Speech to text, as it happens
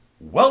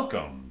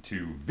Welcome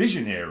to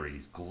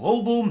Visionaries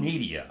Global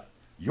Media,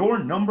 your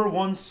number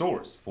one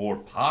source for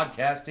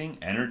podcasting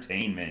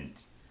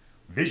entertainment.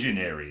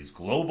 Visionaries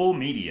Global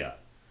Media,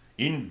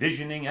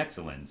 envisioning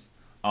excellence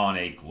on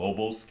a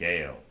global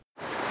scale.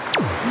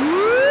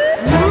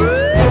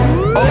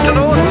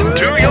 Octonauts,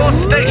 to your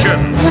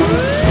stations!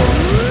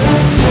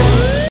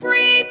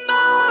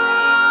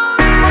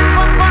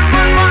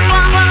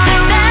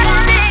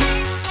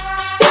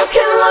 You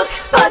can look,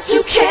 but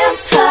you can't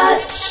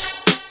touch.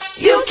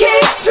 You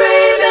keep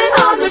dreaming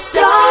on the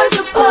stars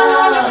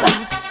above.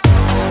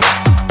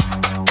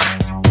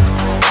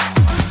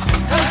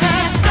 'Cause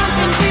there's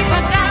something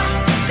people got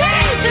to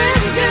say to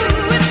you.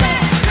 It's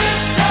that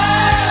sisters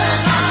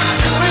are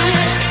doing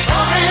it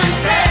for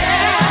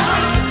themselves.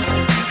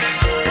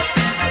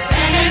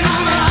 Standing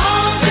on their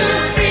own 2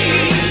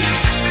 feet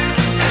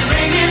and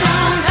ringing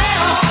on their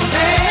own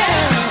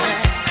bell.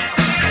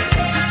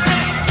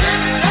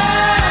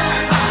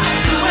 Sisters are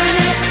doing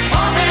it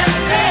for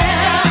themselves.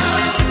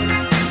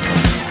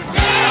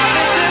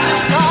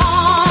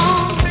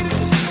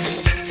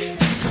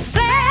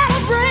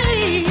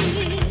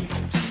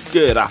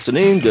 Good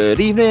afternoon,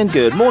 good evening,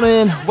 good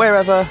morning,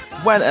 wherever,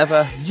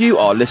 whenever you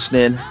are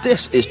listening.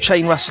 This is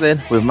Chain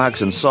Wrestling with Mags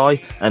and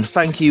Sai, and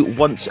thank you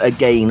once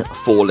again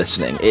for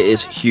listening. It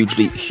is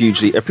hugely,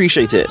 hugely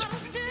appreciated.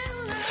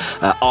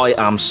 I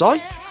am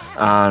Sai,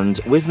 and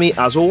with me,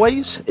 as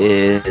always,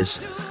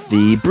 is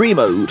the Bree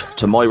Mode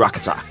to my Rack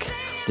Attack,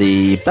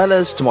 the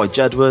Bellas to my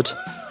Jedward,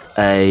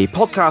 a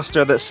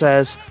podcaster that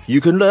says you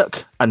can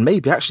look and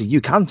maybe actually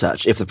you can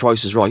touch if the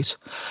price is right.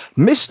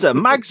 Mr.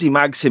 Magsy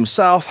Mags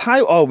himself,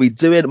 how are we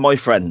doing, my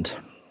friend?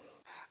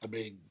 I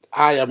mean,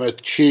 I am a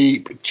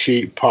cheap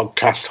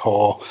podcast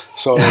whore,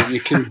 so you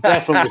can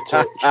definitely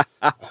touch.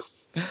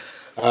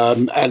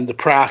 And the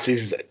price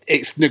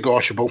it's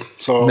negotiable.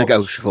 So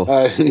Negotiable.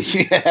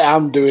 Yeah,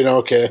 I'm doing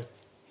okay.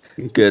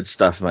 Good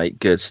stuff, mate.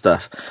 Good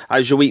stuff.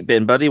 How's your week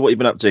been, buddy? What have you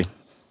been up to?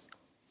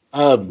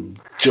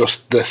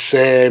 Just the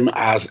same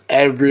as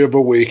every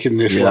other week in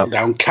this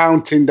lockdown,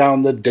 counting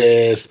down the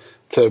days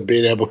to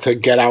being able to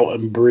get out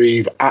and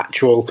breathe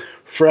actual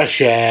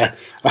fresh air.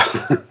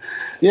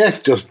 Yeah, it's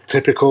just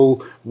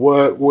typical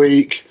work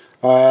week,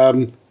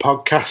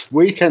 podcast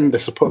weekend, I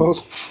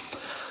suppose.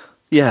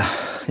 Yeah,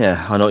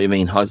 I know what you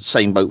mean.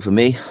 Same boat for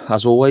me,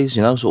 as always,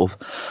 sort of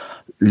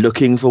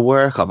looking for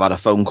work. I've had a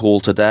phone call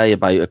today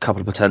about a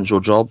couple of potential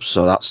jobs,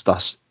 so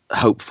that's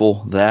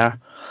hopeful there.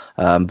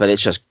 But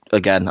it's just,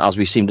 again, as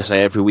we seem to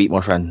say every week,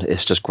 my friend,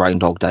 it's just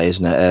Groundhog Day,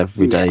 isn't it?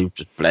 Every day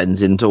just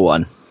blends into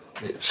one.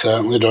 It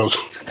certainly does.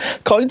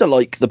 Kind of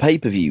like the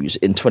pay-per-views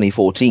in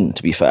 2014,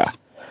 to be fair.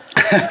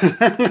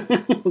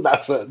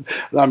 That's a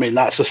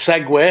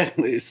segue.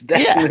 It's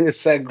definitely a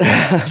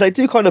segue. They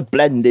do kind of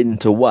blend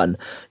into one.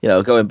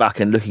 Going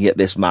back and looking at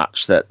this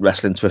match that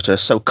Wrestling Twitter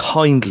so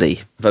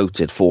kindly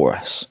voted for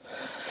us.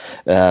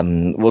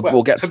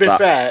 We'll get to that. To be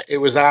fair, it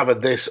was either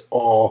this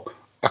or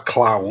a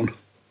clown.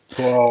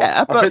 Well,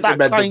 yeah, but that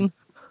claim...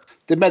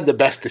 They made the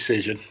best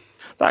decision.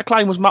 That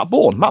claim was Matt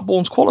Bourne. Matt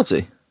Bourne's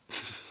quality.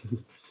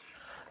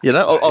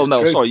 Oh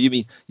no, true.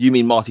 Sorry, you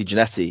mean Marty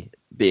Jannetty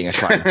being a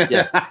claim.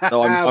 Yeah,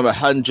 no, I'm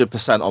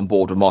 100% on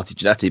board with Marty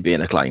Jannetty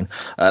being a claim,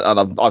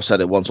 and I've said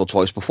it once or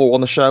twice before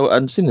on the show.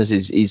 And as soon as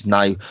he's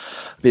now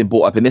being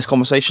brought up in this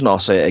conversation, I'll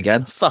say it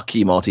again. Fuck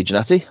you, Marty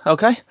Jannetty.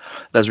 Okay,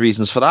 there's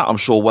reasons for that. I'm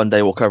sure one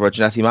day we'll cover a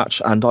Jannetty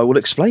match, and I will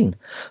explain.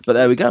 But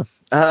there we go.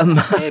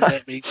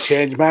 Let me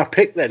change my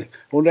pick then.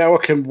 Well, now I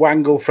can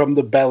wangle from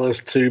the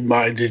Bellas to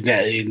Marty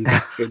Jannetty in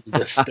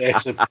the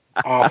space of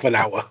half an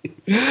hour.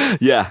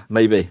 Yeah,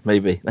 maybe.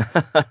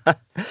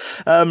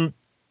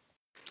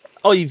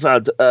 I've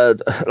had,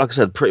 like I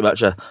said, pretty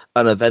much an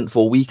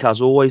eventful week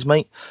as always,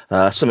 mate.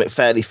 Something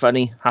fairly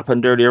funny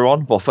happened earlier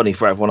on. Well, funny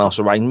for everyone else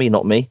around me,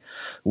 not me.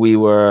 I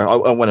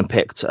went and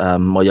picked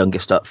my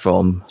youngest up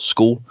from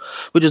school,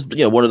 which is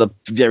one of the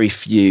very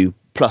few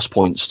plus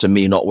points to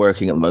me not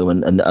working at the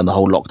moment and the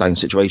whole lockdown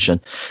situation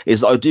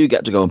is that I do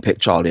get to go and pick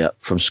Charlie up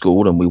from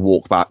school, and we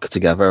walk back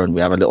together and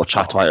we have a little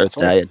chat about her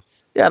today. And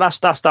yeah,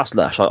 that's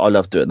lush. I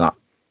love doing that.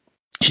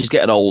 She's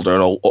getting older,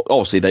 and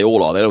obviously they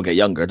all are. They don't get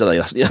younger, do they?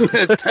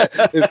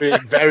 It'd be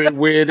very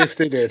weird if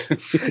they did.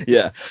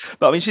 Yeah,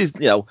 but I mean,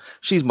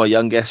 she's my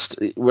youngest.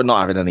 We're not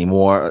having any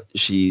more.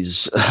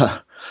 She's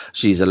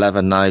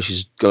 11 now.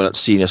 She's going up to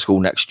senior school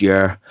next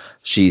year.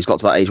 She's got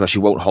to that age where she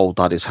won't hold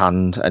Daddy's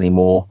hand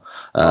anymore.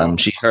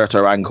 She hurt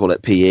her ankle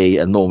at PE,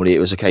 and normally it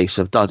was a case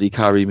of Daddy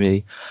carry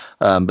me.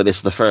 But this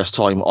is the first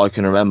time I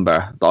can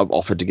remember that I've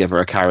offered to give her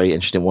a carry,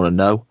 and she didn't want to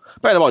know.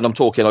 Bear in mind, I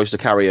used to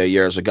carry her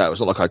years ago.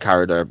 It's not like I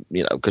carried her,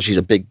 because she's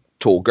a big,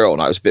 tall girl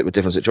now. It's a bit of a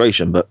different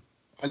situation, but...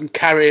 And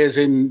carry as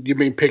in, you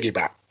mean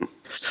piggyback?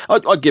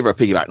 I'd give her a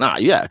piggyback now,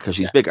 yeah, because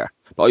she's bigger.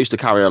 But I used to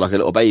carry her like a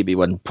little baby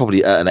when,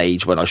 probably at an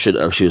age when I should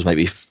have. She was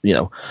maybe,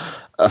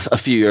 a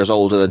few years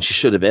older than she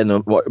should have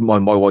been. My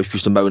wife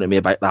used to moan at me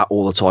about that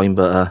all the time,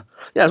 but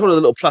it's one of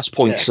the little plus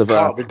points of...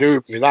 Can't be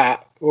doing with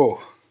that.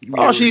 Oh,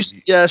 she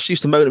used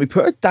to moan at me,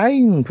 put her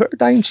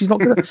down. She's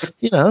not going to,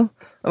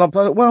 And I'm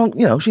like,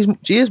 well,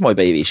 she is my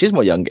baby. She's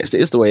my youngest.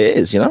 It is the way it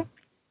is,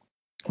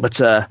 But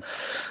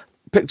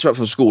picked her up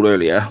from school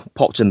earlier,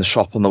 popped in the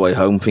shop on the way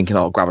home, thinking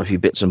I'll grab a few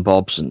bits and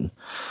bobs, and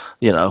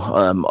sort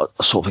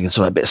of thinking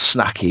something a bit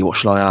snacky. What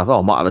shall I have? Oh,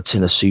 I might have a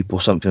tin of soup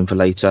or something for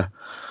later.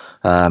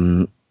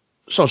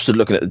 So I stood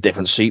looking at the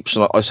different soups,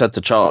 and I said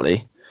to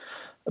Charlie,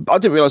 I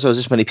didn't realise there was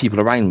this many people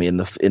around me in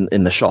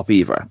the shop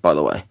either. By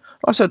the way,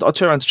 I turned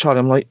around to Charlie.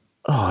 I'm like,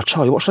 "Oh,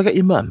 Charlie, what should I get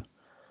your mum?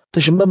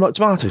 Does your mum like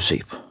tomato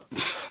soup?"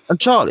 And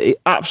Charlie,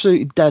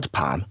 absolutely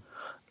deadpan,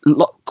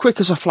 quick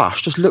as a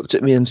flash, just looked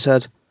at me and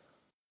said,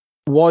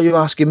 "Why are you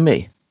asking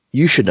me?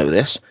 You should know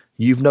this.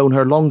 You've known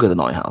her longer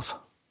than I have."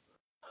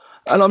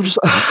 And I'm just,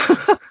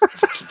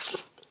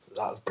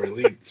 That's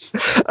brilliant.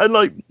 and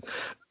like.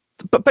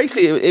 But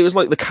basically, it was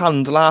like the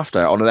canned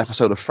laughter on an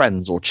episode of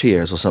Friends or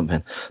Cheers or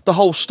something. The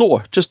whole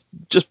store just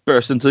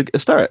burst into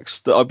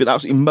hysterics. That I've been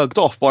absolutely mugged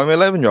off by my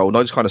 11-year-old. And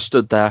I just kind of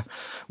stood there,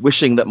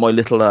 wishing that my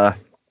little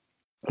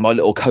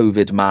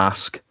COVID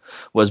mask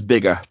was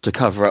bigger to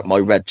cover up my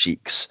red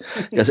cheeks,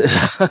 because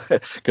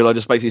I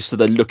just basically stood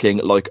there looking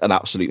like an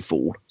absolute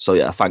fool. So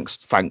yeah, thanks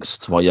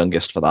to my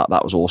youngest for that.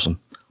 That was awesome.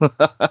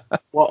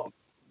 What?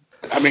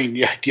 I mean,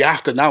 you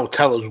have to now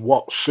tell us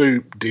what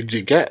soup did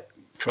you get?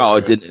 Oh,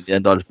 I didn't in the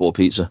end. I just bought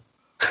pizza.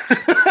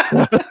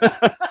 I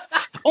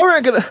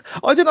reckon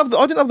I didn't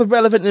have the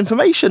relevant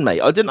information,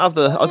 mate. I didn't have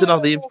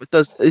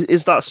the.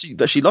 Is that soup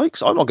that she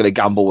likes? I'm not going to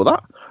gamble with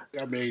that.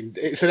 I mean,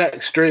 it's an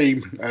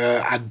extreme.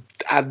 I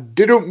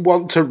didn't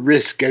want to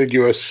risk getting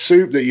you a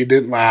soup that you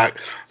didn't like,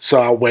 so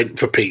I went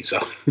for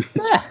pizza.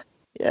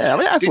 Yeah. I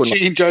mean, Did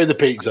she enjoy the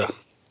pizza?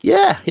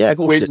 Yeah.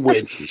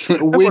 Win-win.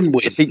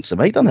 Win-win. Pizza,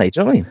 mate. Don't they? Do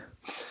you know what I mean?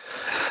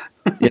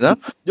 You know,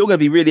 you're going to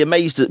be really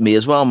amazed at me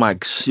as well,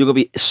 Mags. You're going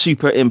to be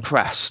super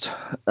impressed.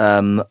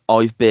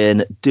 I've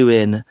been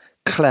doing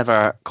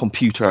clever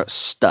computer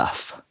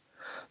stuff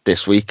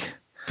this week.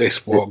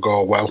 This won't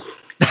go well.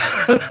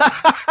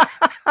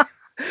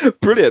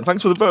 Brilliant.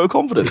 Thanks for the vote of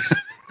confidence.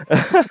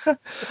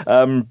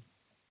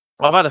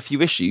 I've had a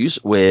few issues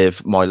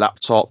with my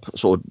laptop,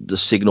 sort of the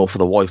signal for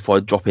the Wi-Fi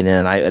dropping in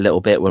and out a little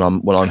bit when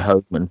I'm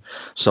home and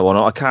so on.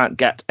 I can't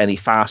get any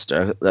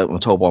faster. I'm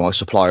told by my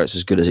supplier it's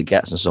as good as it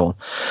gets and so on.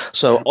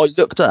 So I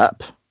looked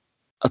up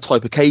a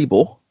type of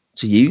cable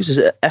to use. Is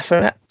it an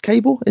Ethernet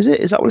cable?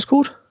 Is that what it's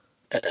called?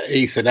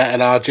 Ethernet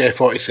and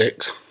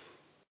RJ46.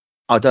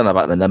 I don't know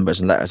about the numbers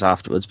and letters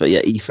afterwards, but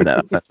yeah,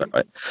 Ethernet. That's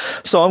right.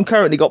 So I'm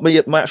currently got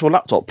my actual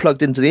laptop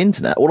plugged into the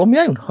internet all on my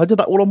own. I did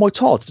that all on my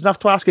Todd. Didn't have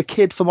to ask a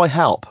kid for my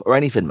help or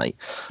anything, mate.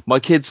 My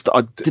kids,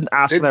 I didn't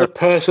ask. Did the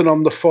person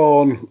on the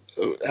phone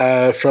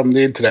from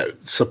the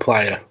internet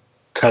supplier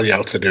tell you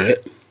how to do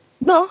it?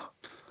 No,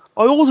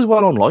 I ordered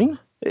one online.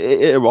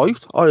 It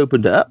arrived. I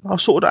opened it up. I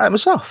sorted it out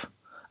myself,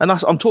 and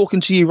I'm talking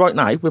to you right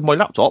now with my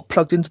laptop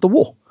plugged into the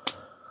wall.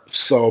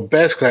 So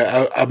basically,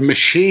 a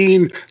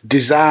machine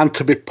designed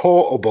to be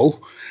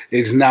portable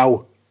is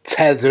now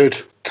tethered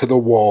to the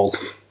wall.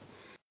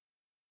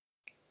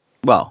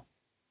 Well,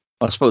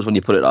 I suppose when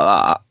you put it like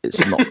that,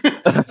 it's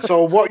not.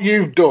 So what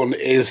you've done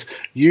is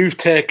you've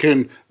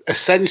taken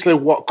essentially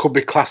what could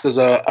be classed as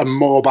a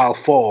mobile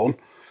phone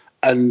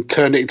and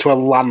turned it into a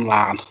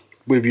landline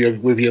with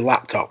your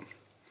laptop.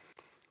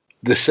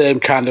 The same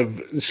kind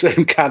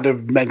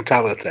of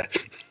mentality.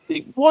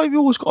 Why have you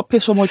always got to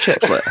piss on my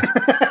chips, right?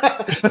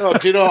 No,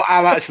 do you know? I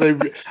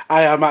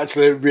am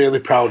actually really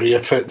proud of you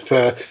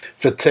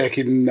for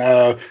taking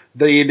the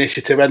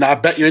initiative, and I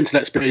bet your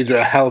internet speeds are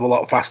a hell of a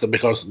lot faster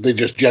because they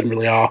just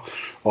generally are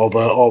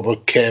over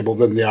cable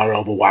than they are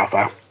over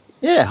Wi-Fi.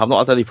 Yeah, I've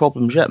not had any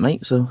problems yet,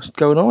 mate, so it's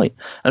going all right.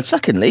 And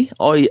secondly,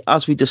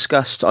 as we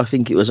discussed, I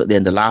think it was at the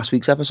end of last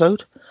week's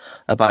episode,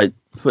 about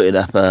putting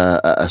up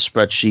a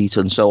spreadsheet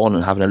and so on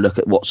and having a look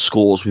at what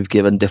scores we've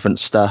given different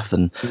stuff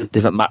and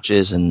different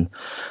matches and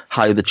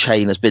how the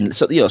chain has been.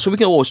 So, so we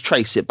can always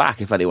trace it back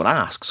if anyone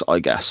asks, I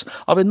guess.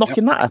 I've been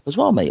knocking that up as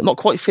well, mate. I'm not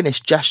quite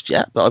finished just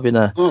yet, but I've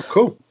been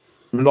cool.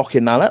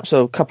 knocking that up.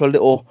 So a couple of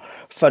little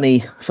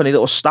funny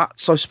little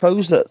stats, I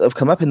suppose, that have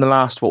come up in the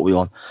last, what are we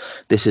on?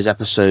 This is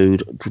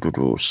episode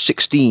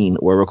 16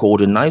 we're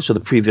recording now, so the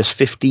previous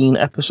 15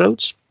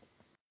 episodes.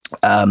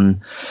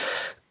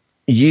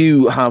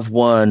 You have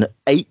won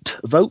 8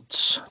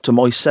 votes to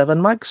my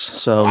 7, Mags.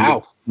 So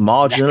wow.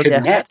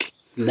 Marginally neck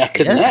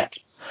and neck.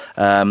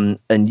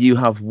 And you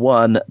have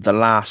won the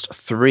last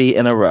 3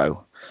 in a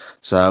row.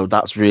 So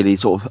that's really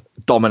sort of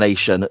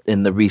domination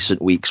in the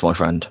recent weeks, my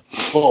friend.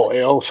 But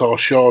it also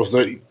shows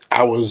that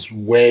I was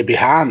way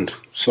behind.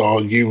 So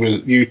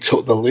you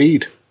took the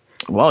lead.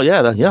 Well,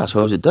 yeah, I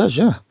suppose it does,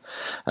 yeah.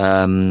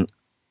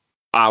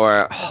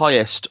 Our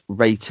highest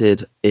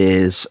rated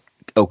is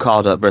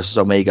Okada versus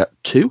Omega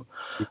 2.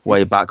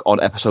 Way back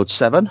on episode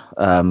 7,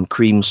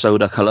 Cream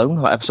Soda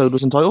Cologne, that episode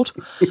was entitled,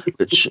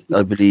 which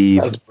I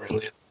believe. That's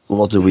brilliant.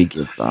 What did we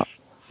give that?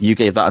 You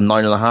gave that a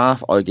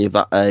 9.5. I gave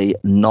that a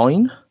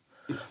 9.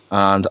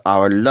 And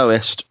our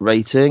lowest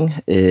rating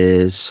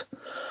is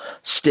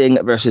Sting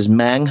versus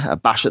Meng, a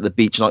Bash at the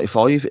Beach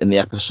 95 in the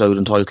episode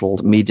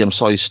entitled Medium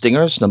Sized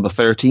Stingers, number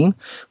 13.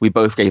 We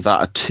both gave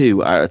that a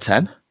 2 out of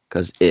 10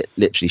 because it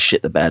literally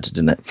shit the bed,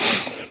 didn't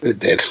it? It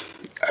did.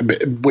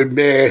 We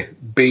may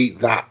beat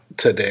that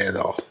today,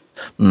 though.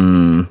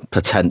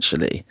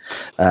 Potentially.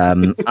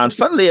 And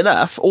funnily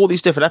enough, all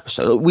these different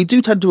episodes, we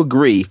do tend to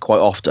agree quite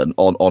often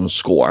on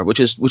score, which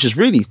is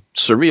really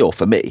surreal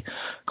for me,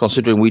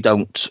 considering we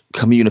don't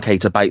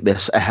communicate about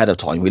this ahead of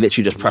time. We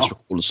literally just press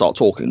record and start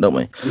talking, don't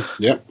we?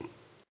 Yeah.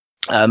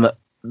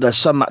 There's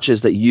some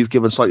matches that you've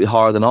given slightly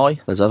higher than I.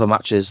 There's other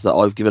matches that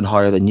I've given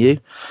higher than you.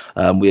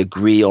 We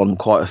agree on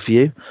quite a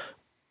few.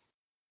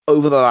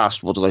 Over the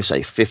last,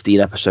 15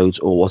 episodes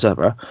or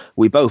whatever,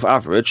 we both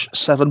average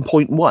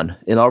 7.1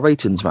 in our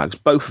ratings, Mags.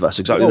 Both of us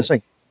exactly the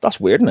same. That's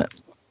weird, isn't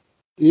it?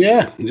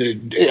 Yeah,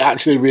 it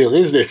actually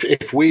really is.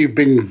 If we've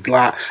been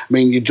like,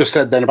 you just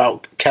said then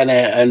about Kenny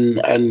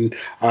and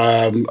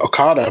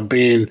Okada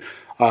being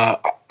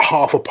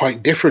half a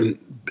point different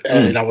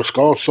in our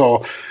score,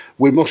 so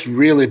we must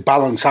really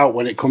balance out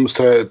when it comes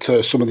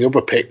to some of the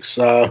other picks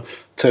to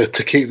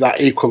keep that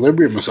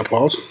equilibrium, I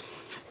suppose.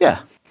 Yeah,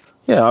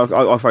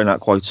 I find that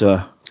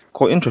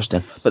quite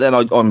interesting. But then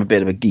I'm a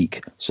bit of a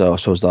geek, so I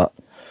suppose that,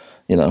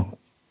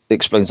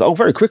 explains that. Oh,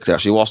 very quickly,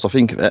 actually, whilst I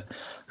think of it,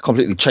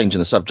 completely changing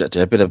the subject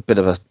here, a bit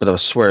of a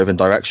swerve in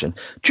direction.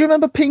 Do you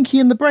remember Pinky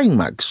and the Brain,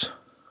 Mags?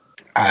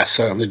 I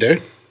certainly do.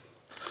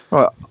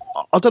 Right,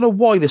 I don't know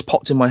why this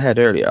popped in my head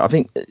earlier. I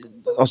think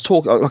I was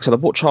talking, like I said, I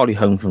brought Charlie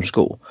home from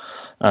school,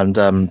 and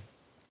that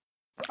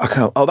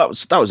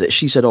was it.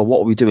 She said, "Oh,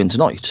 what are we doing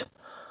tonight?"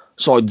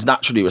 So I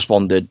naturally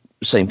responded,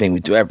 same thing we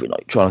do every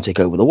night, trying to take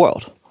over the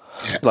world.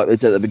 Yeah. Like they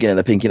did at the beginning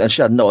of Pinky, and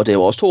she had no idea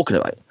what I was talking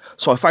about.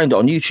 So I found it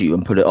on YouTube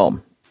and put it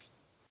on.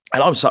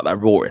 And I'm sat there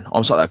roaring.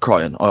 I'm sat there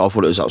crying. I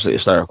thought it was absolutely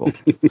hysterical.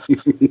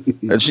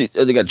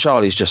 and again,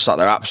 Charlie's just sat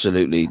there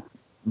absolutely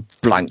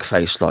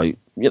blank-faced. Like,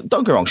 don't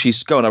get me wrong,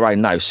 she's going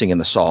around now singing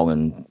the song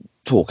and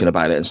talking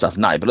about it and stuff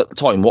now. But at the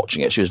time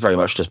watching it, she was very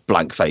much just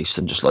blank-faced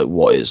and just like,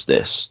 what is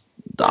this,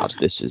 Dad?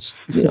 This is,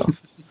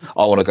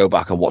 I want to go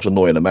back and watch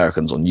Annoying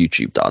Americans on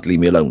YouTube, Dad. Leave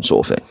me alone,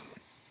 sort of thing.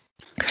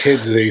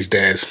 Kids these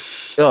days.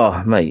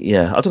 Oh, mate,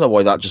 yeah. I don't know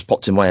why that just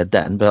popped in my head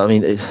then, but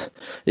I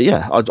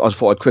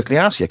thought I'd quickly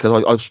ask you,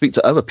 because I speak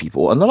to other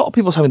people, and a lot of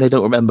people tell me they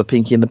don't remember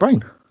Pinky and the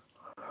Brain.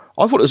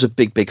 I thought it was a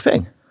big, big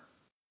thing.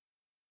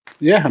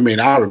 Yeah,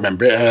 I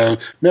remember it.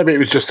 Maybe it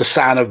was just a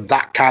sign of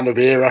that kind of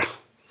era.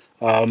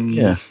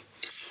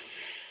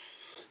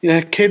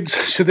 Yeah, kids,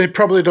 so they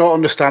probably don't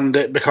understand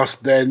it because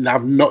they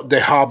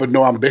harbour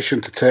no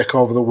ambition to take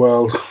over the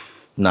world.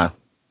 No,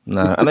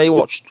 and they all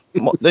watch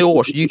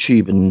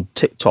YouTube and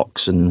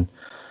TikToks and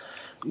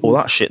all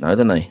that shit now,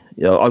 don't they?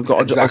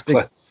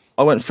 Exactly.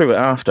 I went through it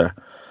after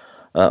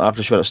she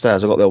went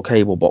upstairs. I got the old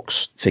cable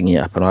box thingy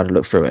up and I had a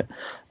look through it,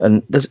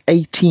 and there's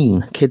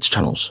 18 kids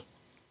channels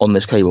on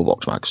this cable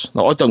box, Max.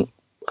 Now I don't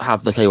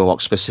have the cable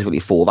box specifically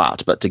for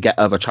that, but to get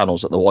other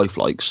channels that the wife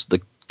likes, the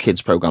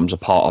kids programs are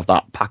part of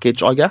that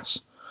package, I guess.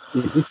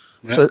 Mm-hmm.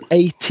 Yeah. So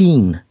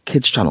 18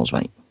 kids channels,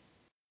 mate,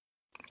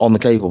 on the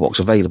cable box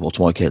available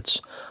to my kids,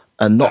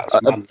 and not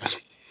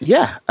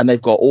and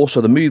they've got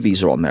also the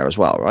movies are on there as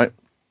well, right?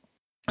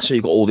 So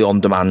you've got all the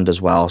on demand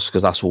as well,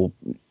 because that's all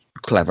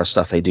clever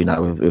stuff they do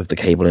now with the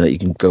cable in it. You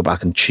can go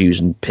back and choose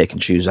and pick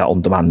and choose out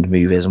on demand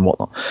movies and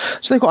whatnot.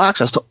 So they've got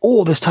access to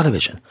all this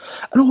television,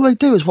 and all they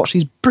do is watch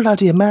these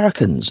bloody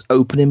Americans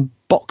opening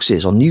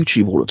boxes on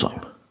YouTube all the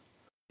time.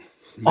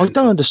 I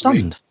don't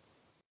understand.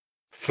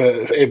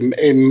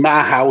 In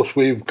my house,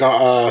 we've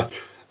got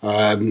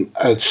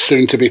a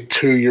soon-to-be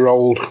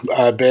 2-year-old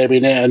baby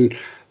in it, and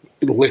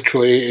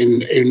literally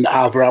in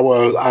either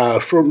our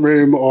front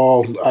room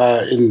or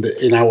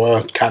in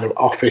our kind of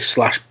office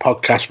 /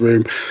 podcast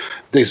room,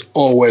 there's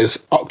always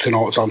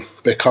Octonauts on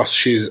because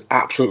she's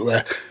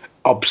absolutely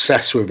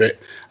obsessed with it.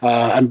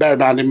 And bear in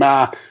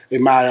mind,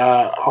 in my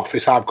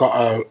office, I've got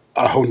a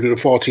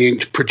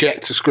 140-inch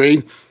projector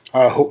screen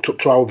hooked up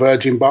to our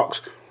Virgin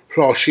box.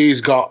 So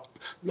she's got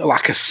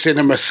like a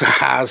cinema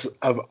size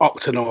of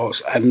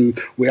Octonauts, and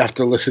we have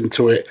to listen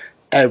to it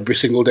every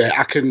single day.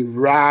 I can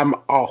ram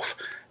off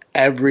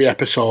every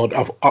episode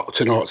of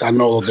Octonauts. I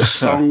know the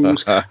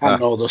songs, I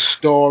know the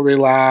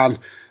storyline,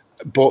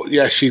 but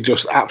yeah, she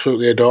just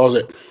absolutely adores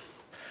it.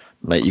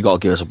 Mate, you got to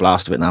give us a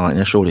blast of it now, ain't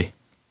you, surely?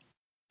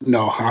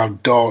 No, I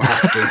don't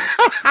have to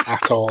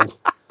at all.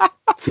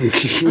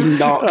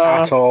 Not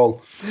at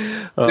all.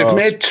 They've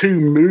made 2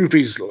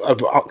 movies of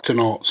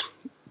Octonauts.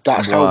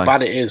 That's how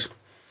bad it is.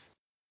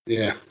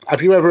 Yeah.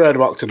 Have you ever heard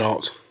of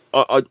Octonauts?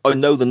 I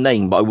know the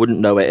name, but I wouldn't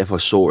know it if I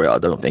saw it, I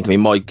don't think.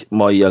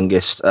 My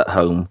youngest at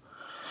home,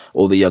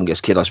 or the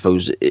youngest kid, I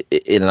suppose,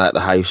 in and out of the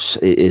house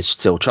is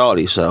still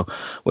Charlie. So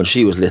when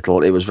she was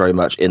little, it was very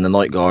much in the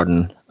night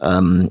garden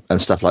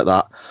and stuff like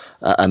that.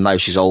 And now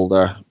she's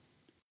older.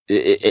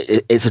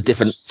 It's a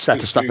different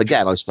set of stuff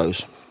again, I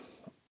suppose.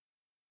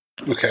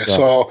 Okay,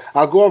 so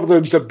I'll go over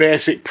the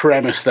basic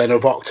premise then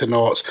of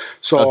Octonauts.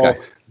 So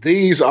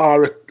these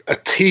are a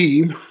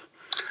team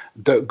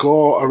that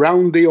go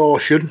around the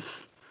ocean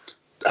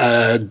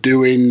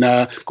going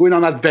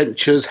on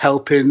adventures,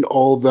 helping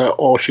all the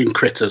ocean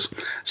critters.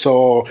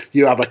 So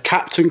you have a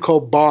captain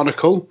called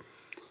Barnacle,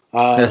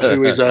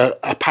 who is a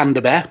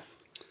panda bear.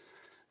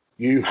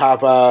 You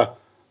have a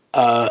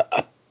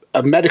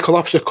a medical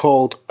officer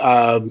called,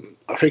 I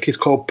think he's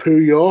called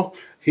Puyo.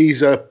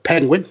 He's a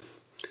penguin.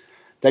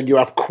 Then you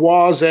have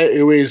Quasi,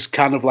 who is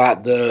kind of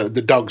like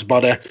the dog's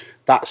body.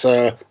 That's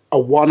a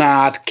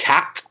one-eyed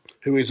cat,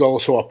 who is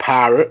also a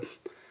parrot.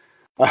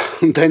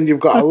 And then you've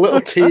got a little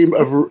team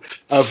of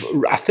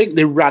I think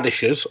they're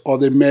radishes, or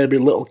they may be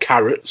little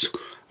carrots.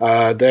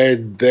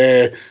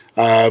 They're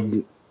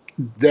again,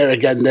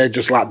 they're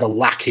just like the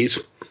lackeys.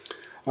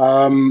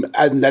 And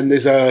then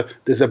there's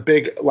a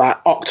big like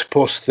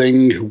octopus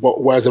thing who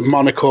wears a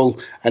monocle,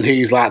 and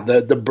he's like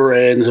the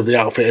brains of the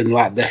outfit and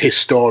like the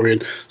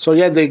historian. So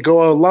yeah, they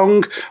go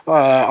along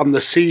on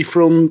the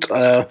seafront,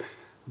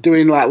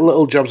 doing like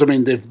little jobs. I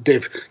mean,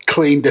 they've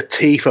cleaned the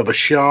teeth of a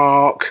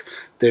shark.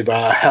 They've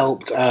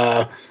helped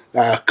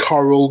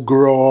coral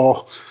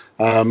grow.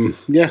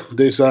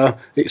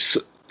 It's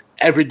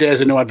every day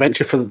is a new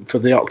adventure for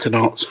the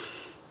Octonauts.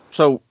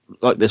 So,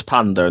 like this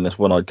panda and this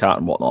one-eyed cat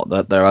and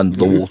whatnot, they're under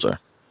the water.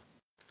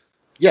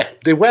 Yeah,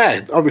 they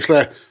wear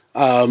obviously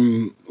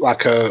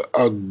like a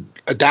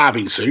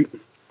diving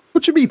suit.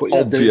 What do you mean?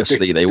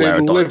 Obviously, they wear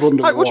a live diving.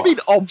 underwater. What do you mean?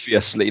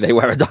 Obviously, they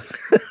wear a diving.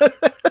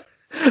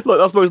 Like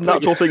that's the most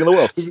natural thing in the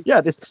world.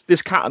 Yeah,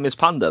 this cat and this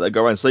panda that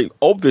go around and say,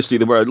 obviously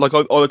they wear like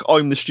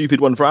I'm the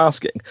stupid one for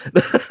asking.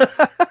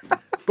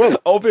 Well,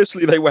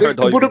 obviously they wear.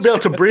 They wouldn't be able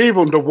to breathe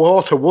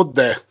underwater, would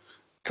they?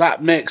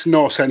 That makes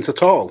no sense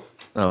at all.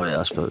 Oh yeah,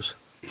 I suppose.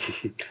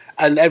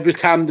 And every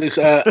time there's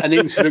an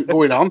incident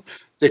going on,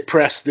 they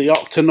press the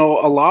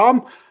Octonaut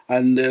alarm,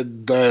 and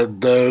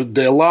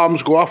the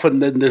alarms go off,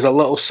 and then there's a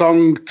little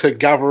song to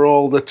gather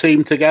all the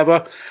team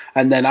together.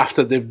 And then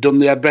after they've done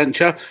the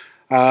adventure,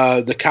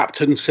 the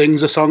captain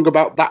sings a song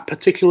about that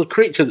particular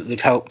creature that they've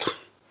helped.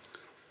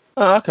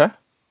 Oh, okay.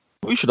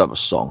 We should have a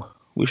song.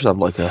 We should have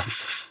like a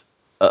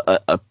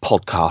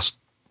podcast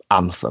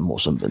anthem or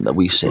something that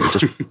we sing,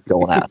 just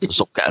go on out to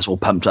sort of get us all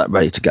pumped up,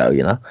 ready to go,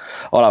 you know?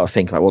 I'll have a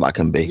think about what that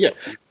can be. Yeah.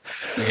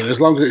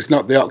 As long as it's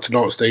not the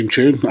Octonauts theme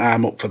tune,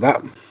 I'm up for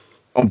that.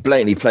 I'm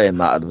blatantly playing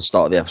that at the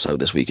start of the episode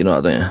this week, you know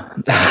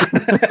that,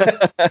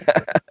 don't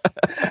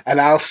you?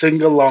 And I'll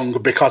sing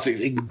along because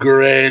it's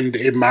ingrained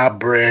in my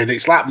brain.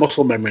 It's like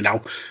muscle memory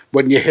now.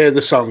 When you hear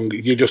the song,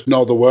 you just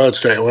know the words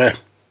straight away.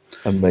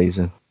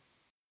 Amazing.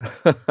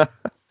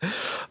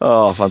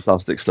 Oh,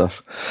 fantastic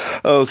stuff.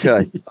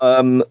 Okay.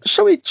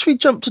 Shall we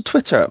jump to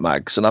Twitter,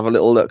 Mags, and have a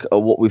little look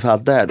at what we've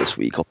had there this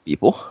week of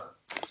people?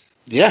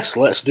 Yes,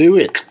 let's do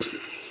it.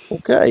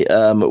 Okay.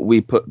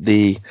 We put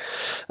the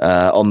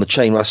on the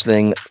Chain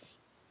Wrestling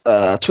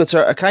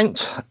Twitter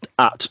account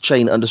at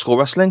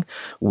chain_wrestling.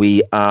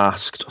 We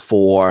asked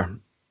for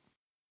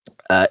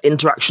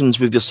interactions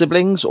with your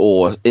siblings,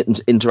 or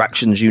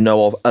interactions you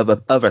know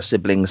of other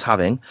siblings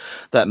having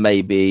that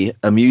may be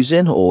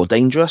amusing or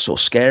dangerous or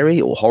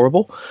scary or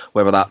horrible,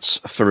 whether that's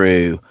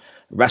through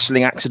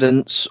wrestling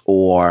accidents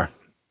or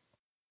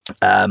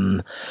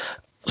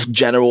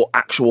general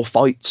actual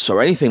fights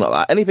or anything like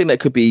that, anything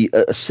that could be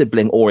a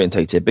sibling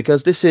orientated,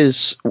 because this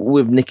is,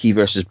 with Nikki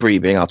versus Brie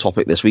being our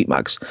topic this week,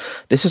 Mags,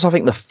 this is I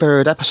think the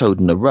third episode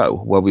in a row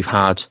where we've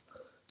had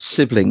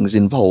siblings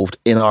involved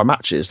in our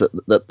matches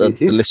that the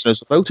listeners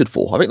have voted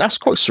for. I think that's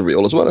quite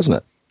surreal as well, isn't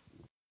it?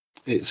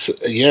 It's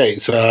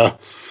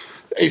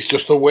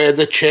just the way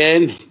the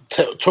chain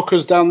took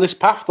us down this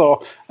path,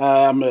 though.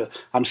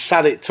 I'm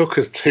sad it took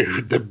us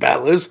to the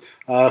Bellas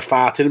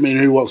farting. I mean,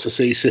 who wants to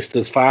see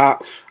sisters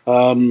fart?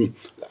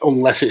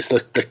 Unless it's the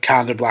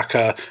kind of like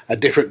a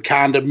different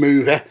kind of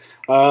movie.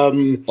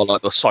 Well,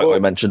 like the site I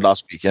mentioned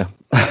last week, yeah.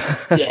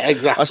 Yeah,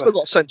 exactly. I still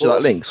got sent you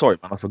that link. Sorry,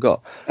 man, I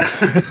forgot.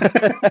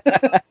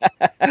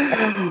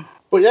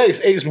 But yeah,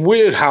 it's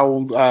weird how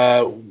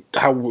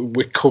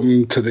we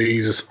come to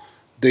these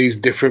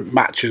different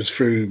matches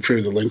through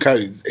the link.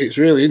 It's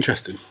really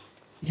interesting.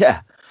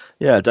 Yeah,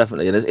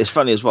 definitely. And it's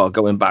funny as well,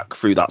 going back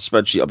through that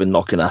spreadsheet I've been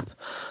knocking up,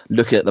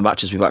 looking at the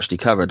matches we've actually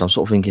covered. I'm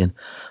sort of thinking,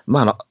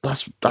 man,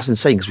 that's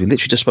insane, because we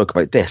literally just spoke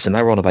about this and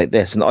now we're on about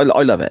this, and I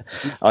love it.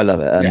 I love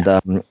it.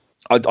 And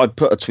I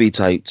put a tweet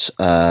out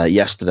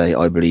yesterday,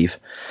 I believe,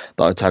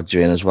 that I tagged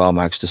you in as well,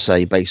 Max, to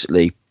say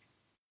basically,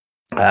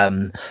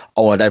 I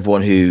want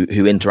everyone who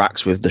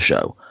interacts with the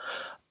show.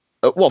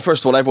 Well,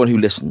 first of all, everyone who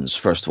listens,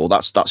 first of all,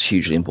 that's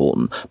hugely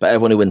important. But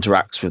everyone who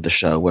interacts with the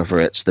show, whether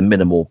it's the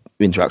minimal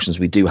interactions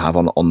we do have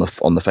on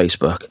the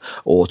Facebook,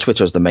 or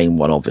Twitter is the main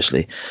one,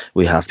 obviously.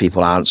 We have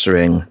people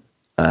answering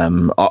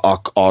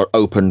our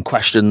open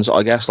questions,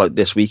 I guess, like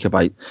this week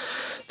about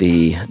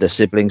the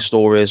sibling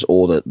stories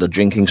or the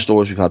drinking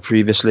stories we've had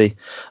previously.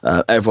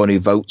 Everyone who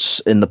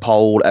votes in the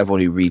poll, everyone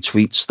who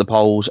retweets the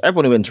polls,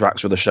 everyone who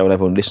interacts with the show, and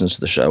everyone who listens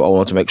to the show. I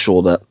want to make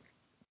sure that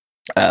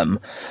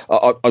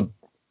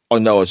I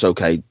know it's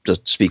okay to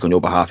speak on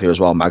your behalf here as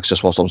well, Mags,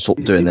 just whilst I'm sort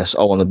of doing this.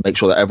 I want to make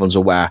sure that everyone's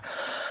aware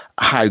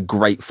how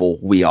grateful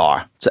we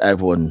are to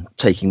everyone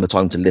taking the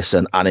time to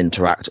listen and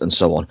interact and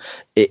so on.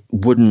 It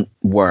wouldn't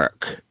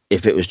work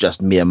if it was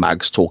just me and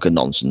Mags talking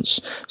nonsense.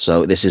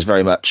 So this is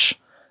very much,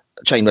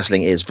 Chain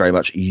Wrestling is very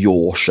much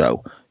your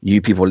show.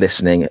 You people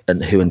listening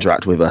and who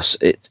interact with us,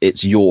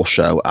 it's your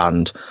show.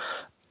 And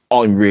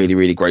I'm really,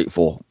 really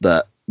grateful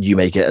that you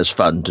make it as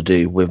fun to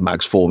do with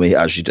Mags for me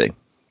as you do.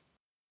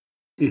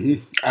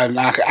 And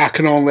I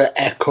can only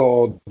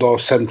echo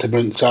those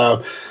sentiments.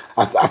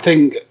 I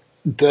think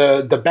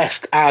the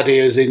best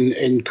ideas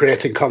in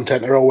creating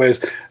content are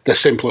always the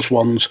simplest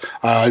ones,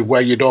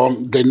 where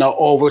they're not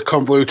overly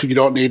convoluted. You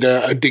don't need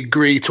a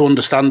degree to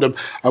understand them.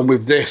 And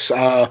with this,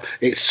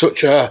 it's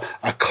such a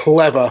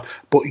clever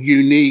but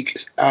unique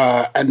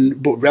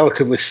but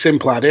relatively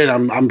simple idea.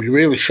 And I'm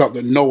really shocked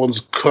that no one's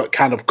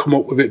kind of come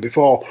up with it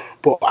before.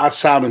 But as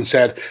Simon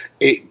said,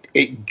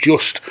 it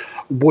just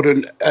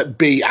wouldn't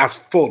be as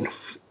fun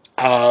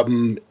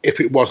if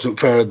it wasn't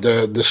for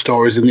the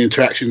stories and the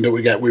interaction that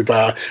we get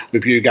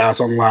with you guys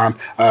online.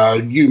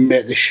 You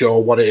make this show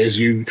what it is.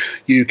 You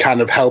kind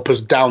of help us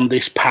down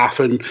this path,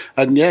 and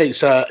yeah,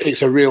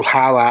 it's a real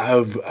highlight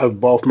of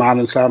both mine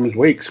and Simon's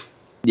weeks.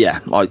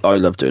 Yeah, I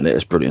love doing it.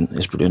 It's brilliant.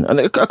 And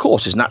of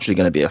course, it's naturally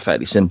going to be a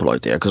fairly simple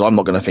idea because I'm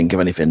not going to think of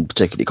anything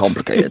particularly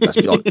complicated. Let's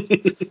be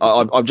honest.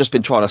 I've just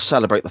been trying to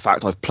celebrate the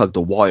fact I've plugged a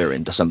wire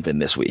into something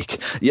this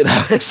week. You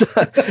know,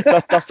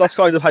 that's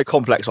kind of how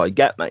complex I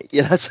get, mate.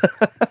 You know.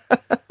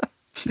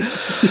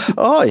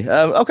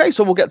 Okay,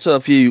 so we'll get to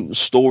a few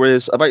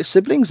stories about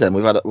siblings. Then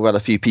we've had a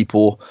few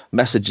people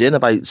message in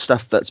about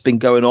stuff that's been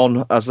going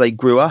on as they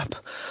grew up,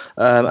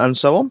 and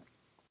so on.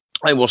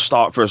 And we'll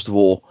start first of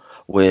all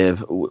with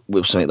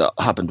something that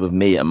happened with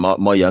me and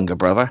my younger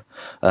brother.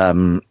 I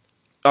mean,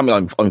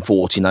 I'm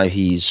 40 now.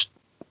 He's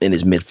in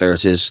his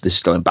mid-30s. This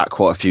is going back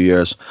quite a few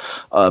years.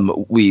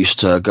 We used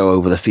to go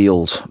over the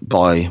field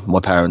by my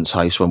parents'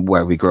 house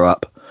where we grew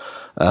up.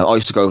 I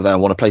used to go over there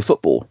and want to play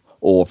football,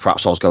 or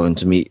perhaps I was going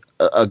to meet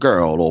a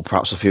girl, or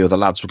perhaps a few of the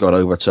lads were going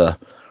over to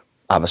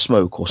have a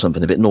smoke or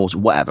something a bit naughty,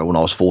 whatever, when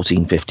I was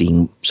 14,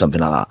 15,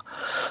 something like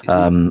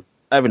that.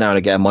 Every now and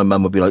again, my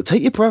mum would be like,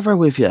 take your brother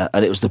with you.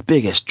 And it was the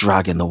biggest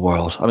drag in the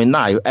world. I mean,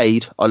 now,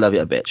 Aid, I love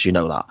you a bitch, you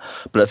know that.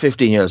 But at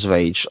 15 years of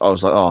age, I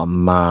was like, oh,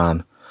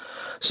 man.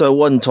 So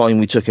one time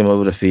we took him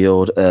over the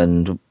field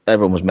and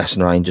everyone was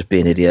messing around, just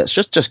being idiots.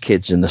 Just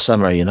kids in the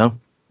summer, you know?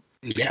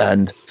 Yeah.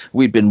 And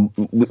me and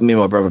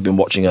my brother had been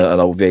watching an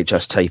old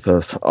VHS tape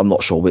of, I'm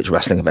not sure which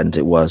wrestling event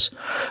it was.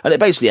 And it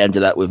basically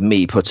ended up with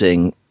me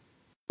putting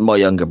my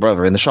younger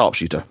brother in the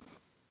sharpshooter.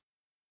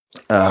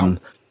 Wow.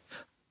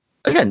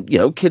 Again, you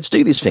know, kids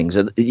do these things.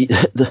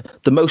 The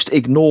most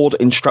ignored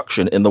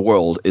instruction in the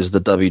world is the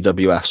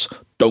WWF's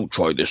 "Don't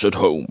try this at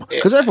home,"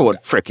 because everyone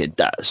fricking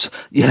does.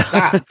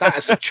 Yeah,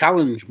 that's a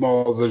challenge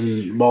more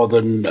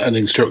than an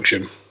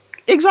instruction.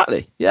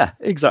 Exactly. Yeah,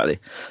 exactly.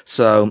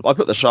 So I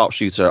put the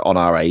sharpshooter on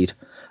our Aid,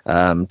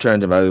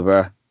 turned him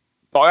over.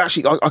 But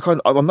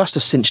I must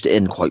have cinched it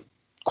in quite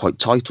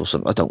tight or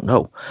something. I don't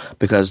know,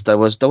 because there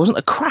wasn't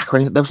a crack or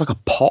anything. There was like a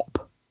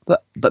pop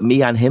that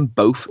me and him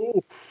both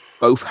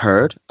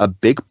heard, a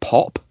big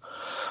pop.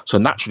 So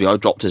naturally I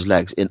dropped his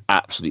legs in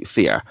absolute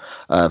fear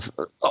of,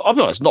 I'll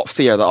be honest, not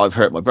fear that I've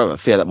hurt my brother,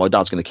 fear that my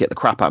dad's going to kick the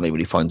crap out of me when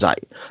he finds out.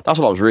 That's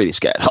what I was really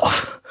scared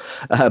of.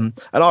 And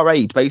our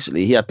Aid,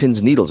 basically, he had pins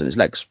and needles in his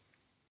legs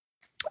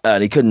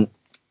and he couldn't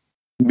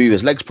move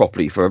his legs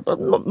properly for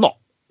not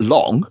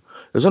long.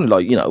 It was only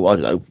like, you know, I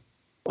don't know,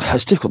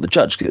 it's difficult to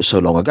judge because it was so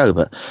long ago,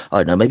 but I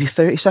don't know, maybe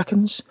 30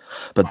 seconds.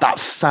 But that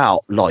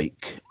felt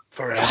like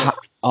forever.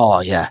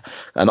 Oh yeah,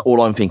 and all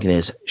I'm thinking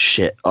is,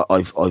 shit,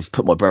 I've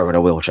put my brother in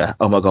a wheelchair.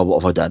 Oh my god,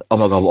 what have I done? Oh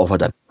my god, what have I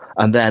done?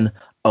 And then,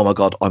 oh my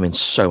god, I'm in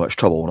so much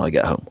trouble when I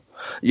get home.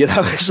 You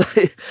know, so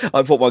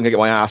I thought, well, I'm gonna get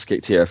my ass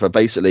kicked here for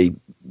basically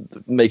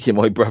making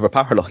my brother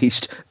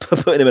paralysed for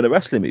putting him in a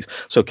wrestling move.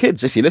 So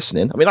kids, if you're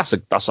listening, I mean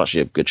that's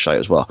actually a good show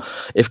as well.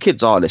 If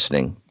kids are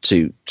listening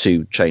to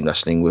Chain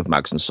Wrestling with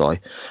Mags and Si,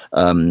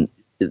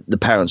 the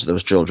parents of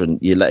those children,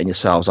 you're letting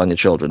yourselves and your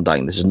children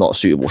down. This is not a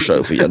suitable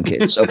show for young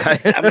kids. Okay.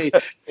 I mean,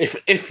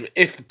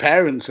 if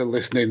parents are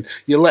listening,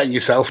 you're letting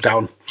yourself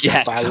down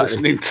by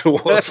listening to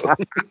us.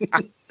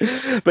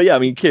 But yeah, I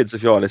mean, kids,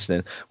 if you are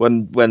listening,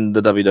 when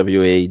the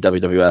WWE,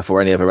 WWF, or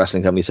any other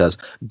wrestling company says,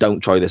 "Don't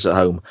try this at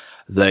home,"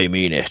 they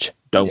mean it.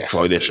 Don't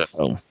try this at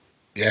home.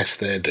 Yes,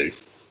 they do.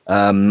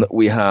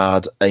 We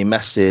had a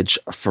message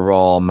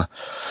from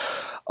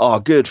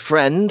our good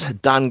friend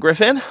Dan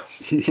Griffin,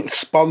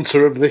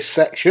 sponsor of this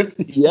section.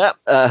 Yeah,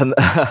 and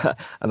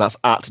that's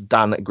at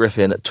Dan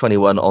Griffin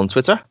 21 on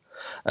Twitter.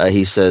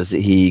 He says that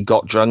he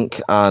got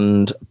drunk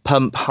and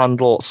pump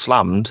handle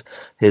slammed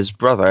his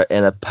brother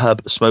in a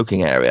pub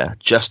smoking area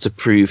just to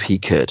prove he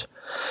could.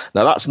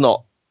 Now that's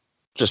not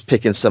just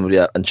picking somebody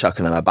up and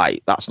chucking them about.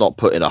 That's not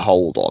putting a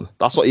hold on.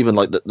 That's not even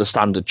like the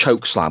standard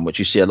choke slam, which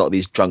you see a lot of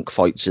these drunk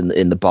fights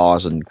in the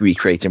bars and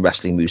recreating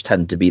wrestling moves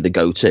tend to be the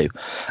go-to.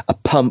 A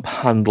pump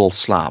handle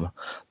slam.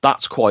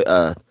 That's quite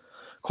a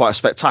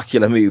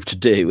spectacular move to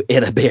do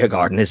in a beer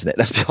garden, isn't it?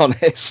 Let's be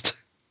honest.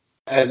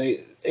 And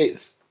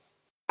it's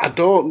I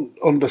don't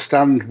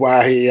understand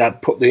why he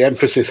had put the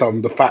emphasis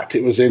on the fact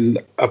it was in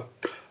a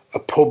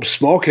pub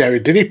smoking area.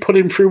 Did he put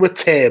him through a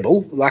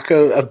table, like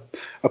a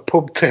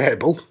pub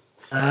table?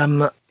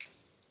 No,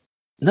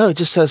 it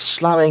just says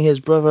slamming his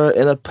brother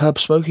in a pub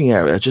smoking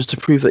area just to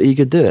prove that he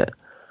could do it.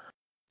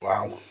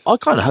 Wow. I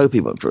kind of hope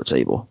he went through a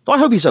table. I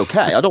hope he's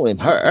okay. I don't want him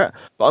hurt,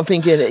 but I'm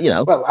thinking,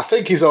 Well, I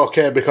think he's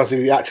okay because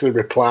he actually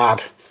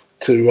replied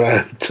to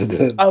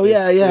the. Oh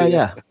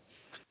yeah.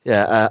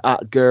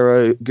 At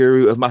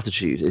Guru of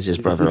Matitude is his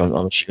brother. I'm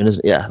assuming,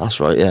 isn't it? Yeah,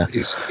 that's right. Yeah.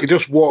 He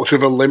just walks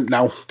with a limp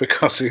now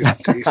because his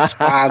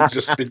spine's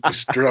just been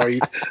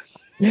destroyed.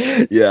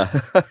 Yeah.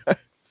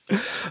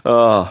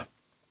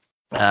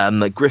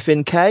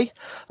 Griffin K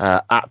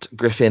at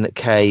Griffin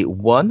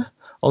K1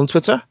 on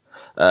Twitter.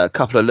 A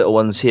couple of little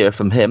ones here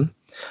from him.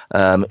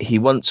 He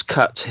once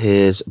cut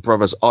his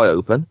brother's eye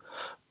open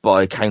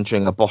by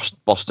countering a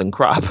Boston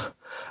crab.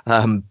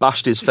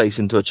 Bashed his face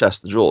into a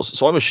chest of drawers.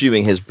 So I'm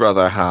assuming his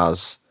brother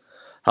has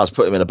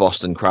put him in a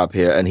Boston crab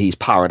here, and he's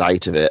powered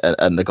out of it.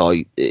 And the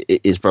guy,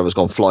 his brother's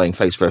gone flying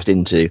face first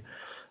into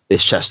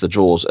his chest of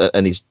drawers,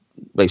 and he's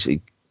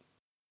basically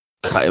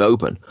cut him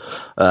open.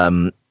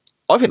 I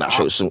think that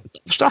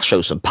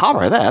shows some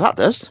power there. That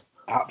does.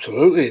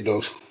 Absolutely, it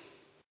does.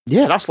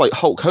 Yeah, that's like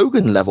Hulk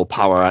Hogan level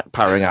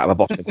powering out of a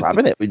Boston crab,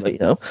 isn't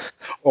it?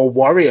 Or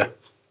Warrior.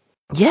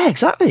 Yeah,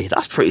 exactly.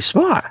 That's pretty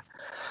smart.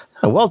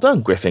 Oh, well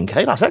done, Griffin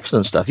K. That's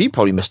excellent stuff. You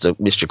probably missed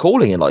your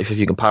calling in life if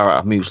you can power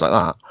out of moves like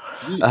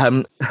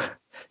that.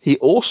 He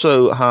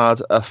also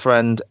had a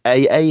friend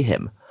AA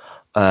him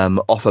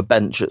off a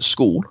bench at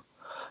school,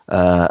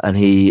 and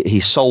he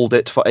sold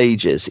it for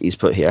ages. He's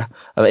put here.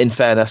 In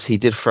fairness, he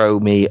did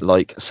throw me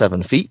like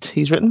 7 feet.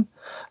 He's written.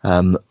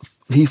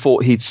 He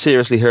thought he'd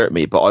seriously hurt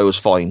me, but I was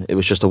fine. It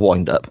was just a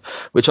wind-up,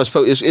 which I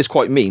suppose is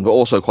quite mean, but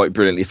also quite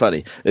brilliantly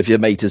funny. If your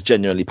mate is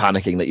genuinely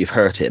panicking that you've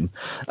hurt him.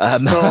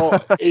 So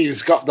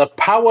he's got the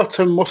power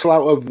to muscle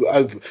out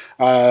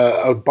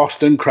of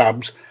Boston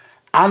crabs,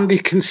 and he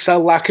can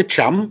sell like a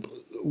champ.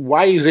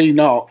 Why is he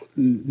not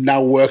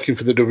now working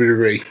for the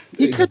WWE?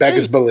 It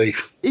beggars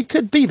belief. He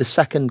could be the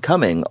second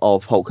coming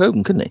of Hulk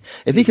Hogan, couldn't he?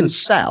 If he can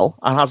sell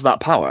and has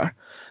that power,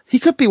 he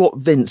could be what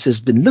Vince has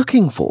been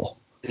looking for.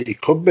 He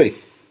could be.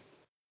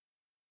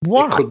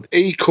 What?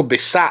 He could be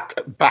sat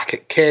back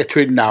at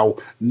catering now,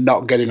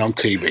 not getting on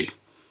TV.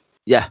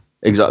 Yeah,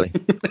 exactly.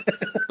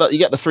 But you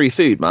get the free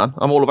food, man.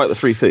 I'm all about the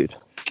free food.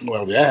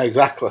 Well, yeah,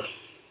 exactly.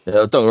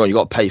 Don't get me wrong, you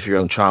got to pay for your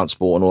own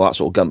transport and all that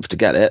sort of gumph to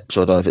get it.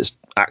 So I don't know if it's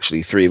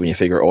actually free when you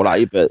figure it all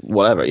out, but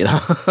whatever,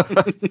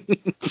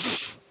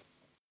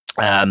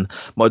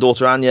 My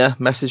daughter Anya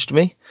messaged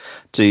me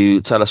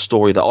to tell a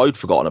story that I'd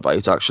forgotten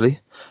about, actually.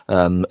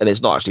 And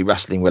it's not actually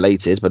wrestling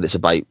related, but it's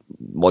about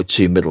my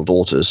 2 middle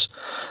daughters.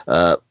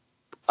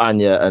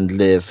 Anya and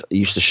Liv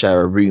used to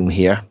share a room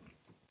here,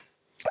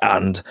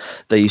 and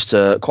they used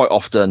to quite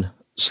often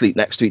sleep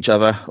next to each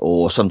other,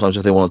 or sometimes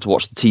if they wanted to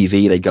watch the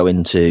TV, they'd go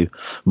into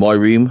my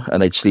room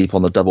and they'd sleep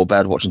on the double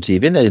bed watching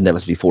TV, and they'd never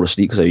fall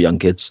asleep because they were young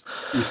kids.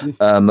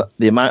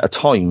 The amount of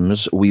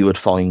times we would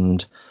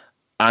find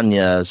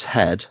Anya's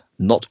head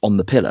not on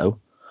the pillow,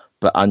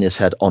 but Anya's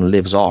head on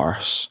Liv's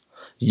arse,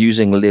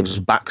 using Liv's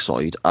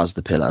backside as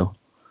the pillow,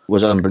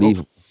 was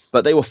unbelievable.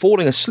 But they were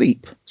falling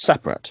asleep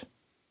separate,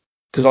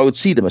 because I would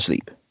see them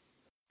asleep.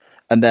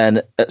 And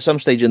then at some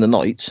stage in the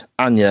night,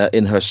 Anya,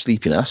 in her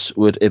sleepiness,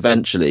 would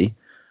eventually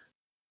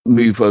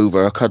move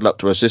over, cuddle up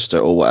to her sister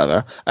or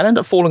whatever, and end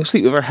up falling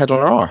asleep with her head on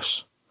her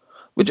arse.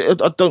 Which I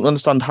don't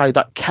understand how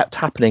that kept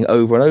happening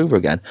over and over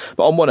again.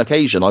 But on one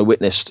occasion, I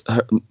witnessed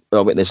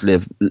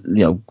Liv,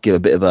 give a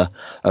bit of a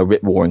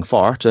rip-roaring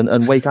fart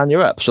and wake Anya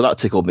up. So that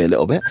tickled me a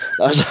little bit.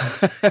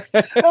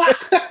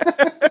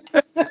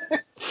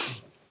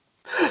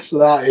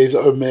 That is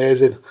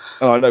amazing.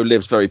 And I know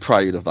Liv's very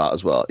proud of that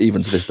as well,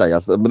 even to this day.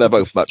 They're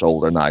both much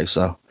older now,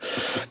 so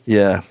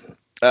yeah.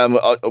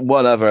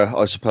 One other,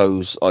 I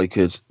suppose, I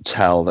could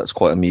tell that's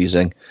quite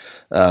amusing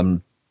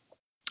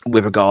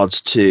with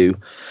regards to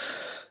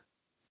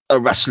a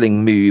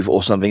wrestling move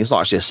or something. It's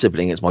not actually a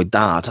sibling, it's my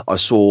dad. I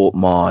saw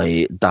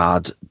my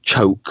dad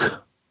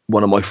choke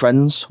one of my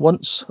friends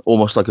once,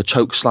 almost like a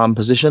choke slam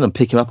position, and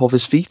pick him up off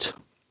his feet.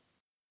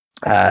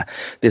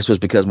 This was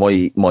because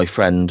my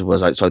friend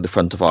was outside the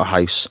front of our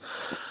house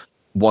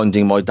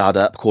winding my dad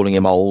up, calling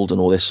him old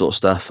and all this sort of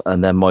stuff,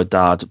 and then my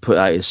dad put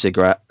out his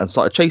cigarette and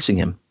started chasing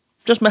him,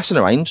 just messing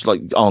around, like,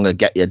 oh, I'm gonna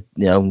get you,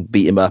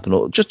 beat him up and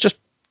all, just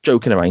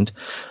joking around.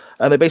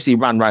 And they basically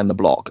ran round the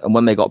block, and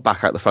when they got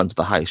back out the front of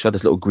the house, we had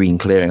this little green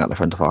clearing at the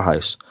front of our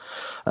house.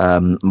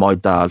 My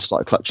dad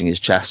started clutching his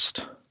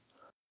chest,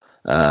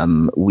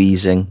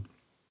 wheezing,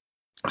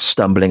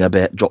 stumbling a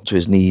bit, dropped to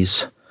his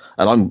knees,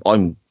 and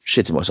I'm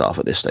shitting myself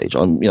at this stage.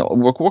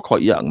 We're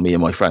quite young, me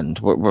and my friend.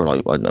 We're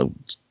like, I don't know,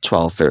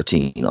 12,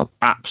 13. I'm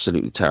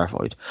absolutely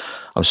terrified.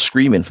 I'm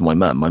screaming for my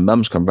mum. My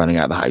mum's come running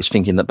out of the house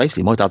thinking that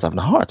basically my dad's having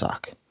a heart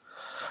attack.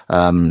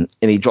 And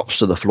he drops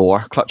to the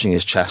floor, clutching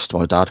his chest,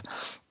 my dad.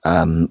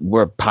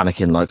 We're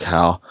panicking like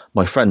hell.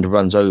 My friend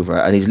runs over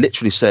and he's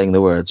literally saying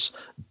the words,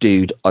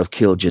 "Dude, I've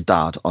killed your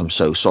dad. I'm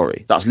so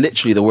sorry." That's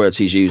literally the words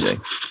he's using.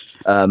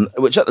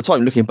 Which at the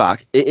time, looking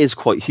back, it is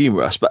quite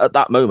humorous, but at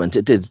that moment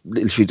it did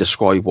literally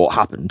describe what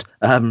happened.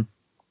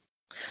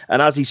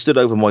 And as he stood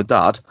over my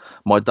dad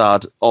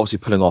obviously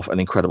pulling off an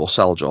incredible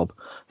sell job,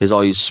 his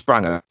eyes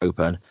sprang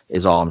open,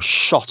 his arms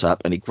shot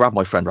up, and he grabbed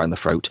my friend around the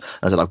throat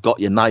and said, "I've got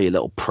you now, you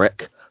little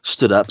prick."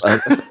 Stood up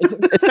and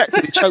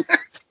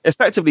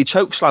effectively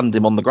choke slammed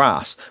him on the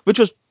grass, which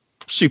was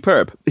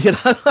superb.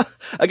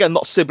 Again,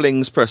 not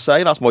siblings per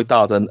se. That's my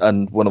dad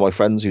and one of my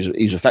friends who's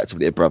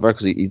effectively a brother,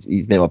 because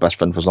he's been my best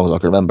friend for as long as I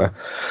can remember.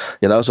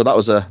 So that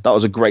was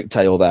a great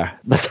tale there.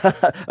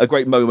 A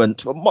great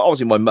moment.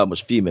 Obviously, my mum was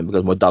fuming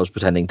because my dad was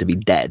pretending to be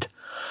dead.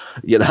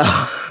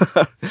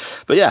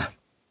 But yeah,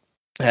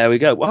 there we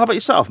go. Well, how about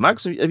yourself,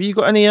 Max? Have you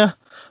got any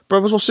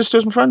brothers or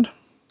sisters, my friend?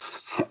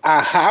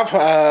 I have,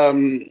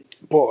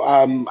 but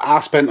I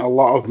spent a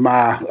lot of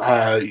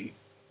my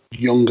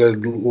younger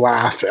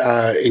life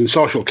in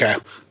social care,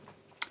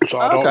 so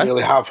I don't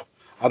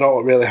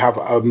really have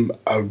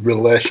a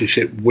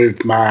relationship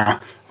with my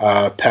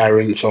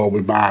parents or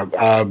with my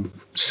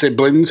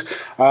siblings,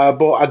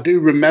 but I do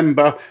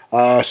remember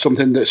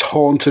something that's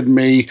haunted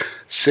me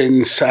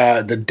since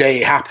the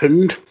day it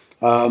happened.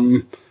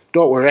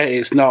 Don't worry,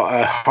 it's not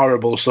a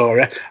horrible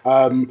story.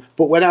 But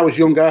when I was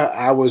younger,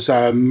 I was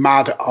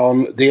mad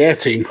on the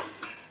A-Team.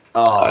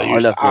 Oh, I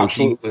love the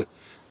A-Team.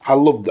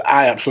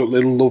 I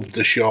absolutely loved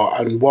the show.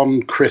 And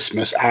one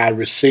Christmas, I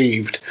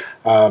received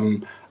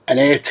an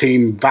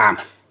A-Team van.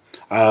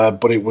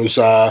 But it was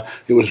a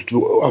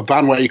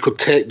van where you could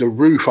take the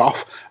roof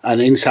off,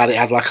 and inside it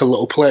had like a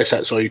little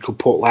playset, so you could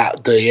put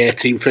like the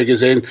A-Team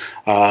figures in,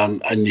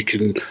 and you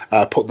can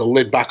put the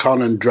lid back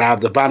on and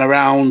drive the van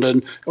around.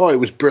 And it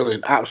was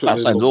brilliant.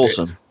 Absolutely, that sounds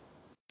awesome.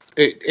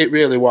 It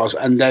really was.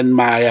 And then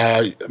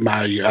my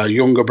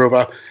younger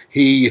brother,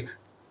 he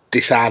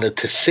decided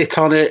to sit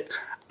on it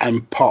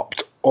and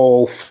popped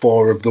all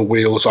 4 of the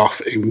wheels off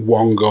in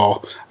one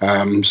go.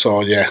 That's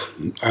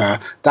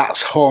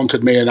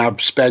haunted me, and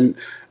I've spent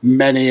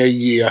many a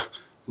year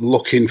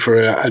looking for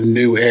a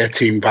new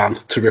A-Team van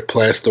to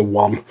replace the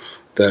one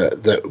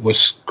that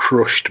was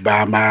crushed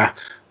by my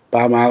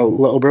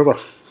little brother.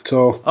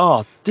 So,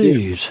 oh,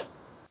 dude, yeah.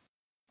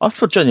 I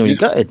feel genuinely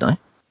gutted now.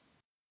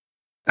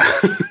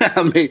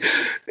 I mean,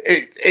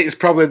 it's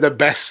probably the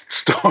best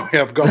story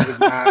I've got with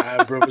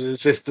my brothers and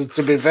sisters,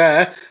 to be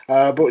fair.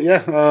 But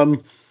yeah,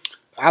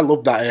 I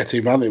loved that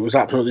A-Team van. It was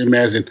absolutely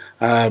amazing.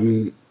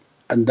 And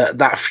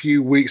that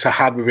few weeks I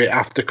had with it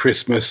after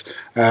Christmas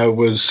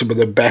was some of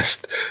the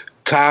best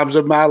times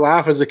of my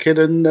life as a kid.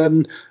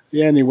 And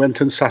he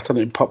went and sat on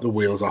it and popped the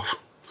wheels off.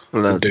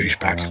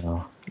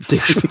 Douchebag.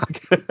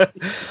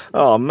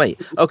 Oh, mate.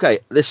 Okay,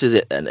 this is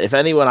it then. If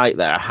anyone out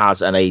there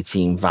has an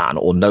A-Team van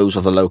or knows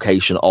of the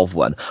location of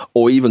one,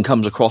 or even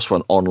comes across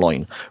one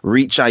online,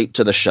 reach out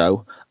to the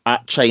show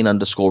at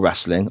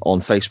 @chain_wrestling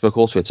on Facebook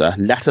or Twitter.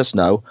 Let us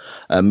know.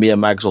 Me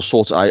and Mags will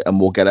sort it out and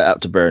we'll get it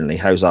up to Burnley.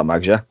 How's that,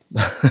 Mags? Yeah?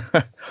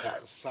 That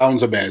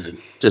sounds amazing.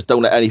 Just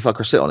don't let any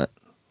fucker sit on it.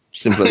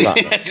 Simple as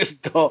that. Yeah,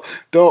 just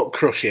don't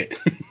crush it.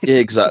 Yeah,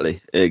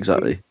 exactly.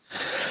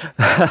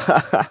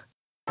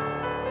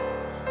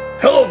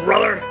 Hello,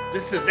 brother.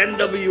 This is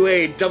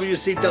NWA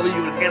WCW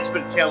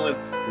Enhancement Talent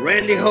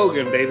Randy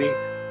Hogan, baby.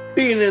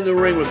 Being in the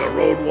ring with the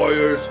Road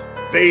Warriors,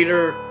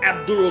 Vader,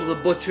 Abdullah the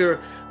Butcher,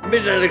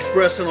 Midnight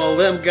Express, and all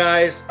them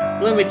guys.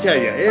 Let me tell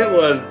you, it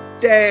was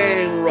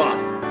dang rough,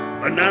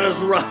 but not as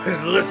rough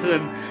as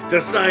listening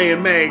to Cy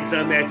and Mags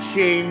on that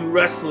Chain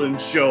Wrestling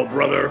show,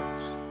 brother.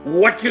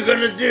 What you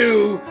gonna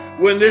do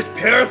when this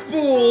pair of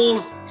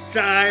fools,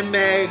 Cy,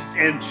 Mags,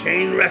 and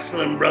Chain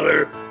Wrestling,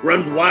 brother,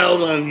 runs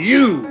wild on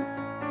you?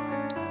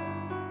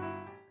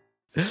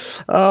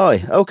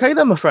 Aye, okay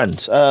then, my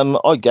friend.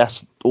 I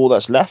guess all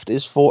that's left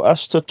is for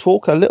us to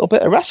talk a little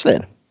bit of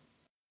wrestling.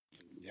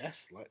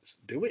 Yes, let's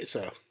do it,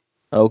 sir.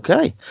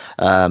 Okay.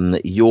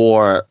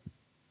 Your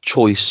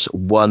choice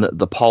won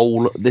the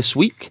poll this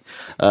week.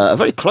 A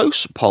very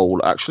close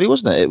poll, actually,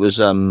 wasn't it? It was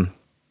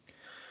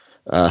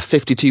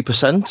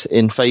 52%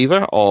 in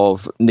favour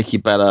of Nikki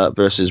Bella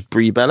versus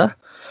Brie Bella.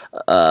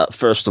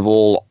 First of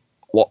all,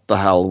 what the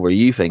hell were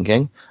you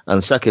thinking?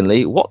 And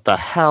secondly, what the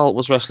hell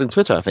was Wrestling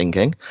Twitter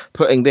thinking?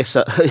 Putting this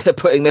up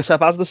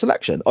as the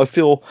selection. I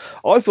feel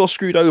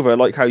screwed over,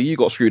 like how you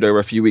got screwed over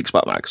a few weeks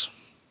back, Max.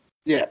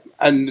 Yeah,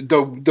 and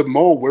the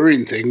more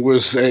worrying thing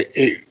was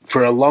it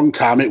for a long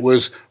time it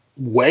was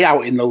way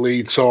out in the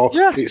lead. So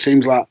It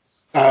seems like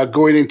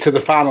going into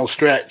the final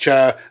stretch,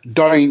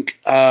 Doink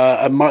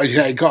and Marty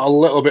Jannetty got a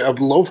little bit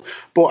of love,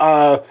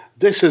 but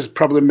this has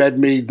probably made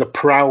me the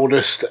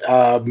proudest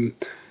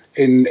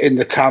in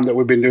the time that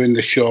we've been doing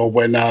the show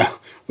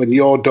when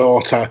your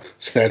daughter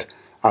said,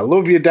 "I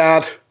love you,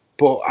 Dad,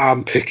 but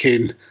I'm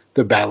picking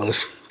the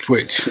Bellas,"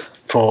 which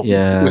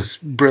was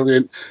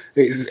brilliant.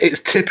 It's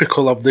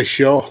typical of this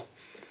show.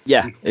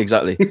 Yeah,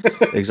 exactly.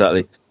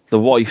 Exactly. The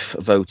wife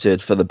voted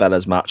for the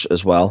Bellas match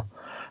as well.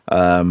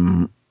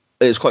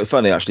 It's quite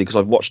funny, actually, because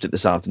I've watched it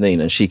this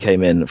afternoon, and she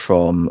came in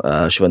from,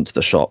 she went to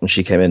the shop, and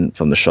she came in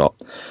from the shop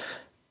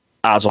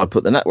as I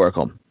put the network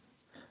on.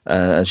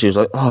 And she was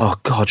like, "Oh,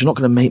 God, you're not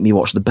going to make me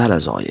watch the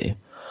Bellas, are you?"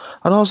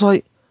 And I was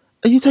like,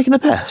 "Are you taking the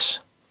piss?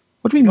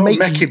 What do you mean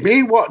making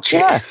me watch it?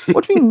 Yeah,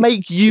 what do you mean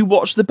make you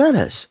watch the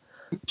Bellas?"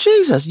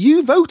 Jesus,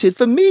 you voted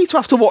for me to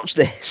have to watch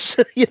this,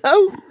 you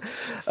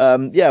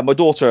know? Yeah, my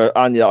daughter,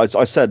 Anya,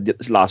 I said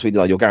last week,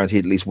 you're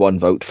guaranteed at least one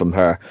vote from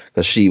her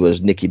because she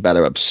was Nikki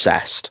Bella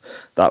obsessed.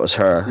 That was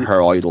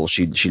her idol.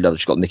 She loved.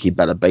 She got Nikki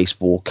Bella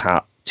baseball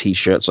cap,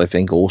 T-shirts, I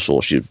think, all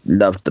sorts. She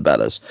loved the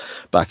Bellas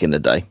back in the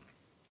day.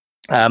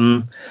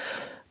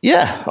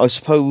 Yeah, I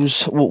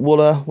suppose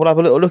we'll have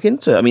a little look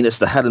into it. I mean, it's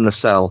the Hell in a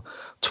Cell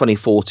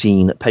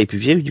 2014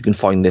 pay-per-view. You can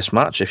find this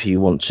match if you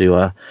want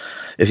to.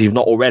 If you've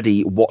not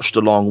already watched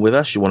along with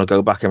us, you want to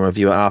go back and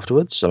review it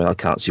afterwards. I mean, I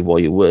can't see why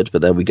you would,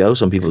 but there we go.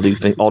 Some people do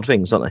odd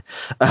things, don't they?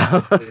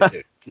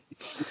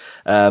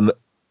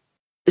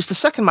 It's the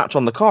second match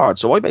on the card,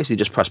 so I basically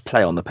just press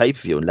play on the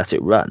pay-per-view and let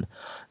it run.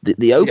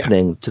 The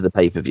opening to the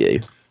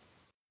payper-view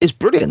is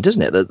brilliant,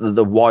 isn't it?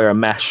 The wire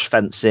mesh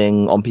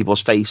fencing on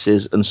people's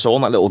faces and so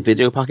on, that little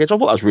video package. I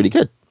thought that was really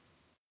good.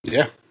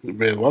 Yeah, it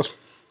really was.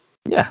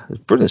 Yeah, it's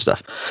brilliant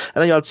stuff.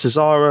 And then you had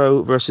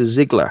Cesaro versus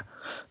Ziggler.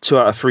 2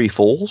 out of 3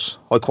 falls.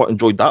 I quite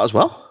enjoyed that as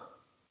well.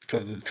 For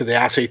the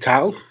RC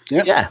title.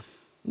 Yeah.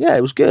 Yeah,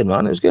 it was good,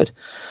 man. It was good.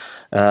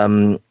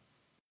 And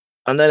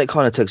then it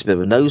kind of takes a bit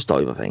of a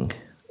nosedive, I think.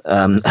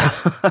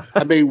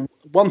 I mean,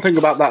 one thing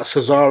about that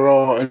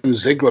Cesaro and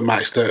Ziggler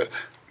match that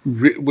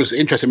was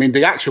interesting. I mean,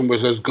 the action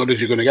was as good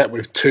as you're going to get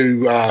with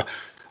two of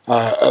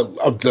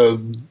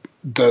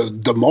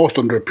the most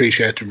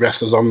underappreciated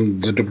wrestlers on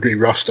the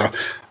WWE roster.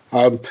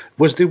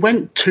 Was they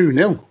went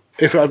 2-0.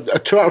 If a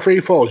 2 out of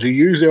 3 falls, you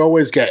usually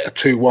always get a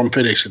 2-1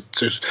 finish,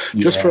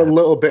 just for a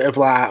little bit of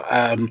like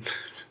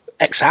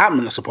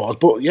excitement, I suppose.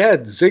 But yeah,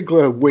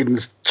 Ziggler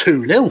wins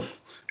 2-0.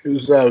 It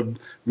was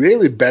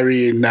really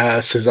burying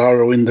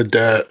Cesaro in the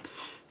dirt.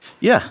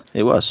 Yeah,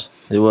 it was.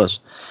 He was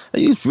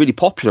really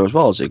popular as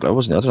well, Ziggler,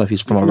 wasn't he? I don't know if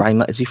he's from around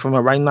that. Is he from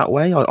around that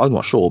way? I'm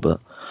not sure, but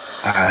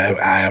I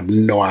have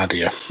no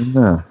idea.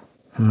 No.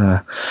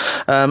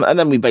 And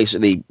then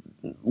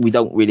we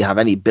don't really have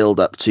any build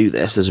up to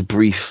this. There's a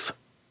brief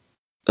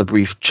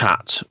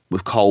chat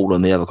with Cole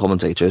and the other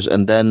commentators,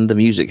 and then the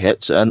music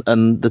hits,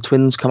 and the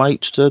twins come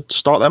out to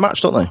start their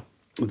match, don't they?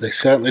 They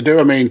certainly do.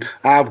 I mean,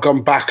 I've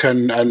gone back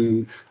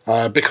and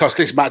because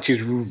this match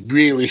is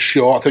really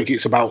short, I think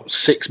it's about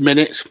 6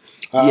 minutes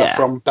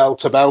from bell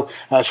to bell.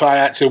 So I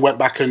actually went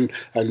back and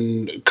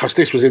because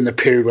this was in the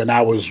period when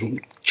I was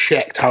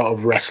checked out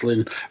of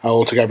wrestling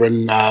altogether,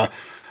 and as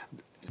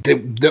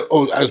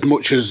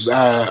much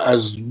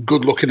as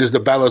good looking as the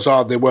Bellas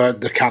are, they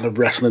weren't the kind of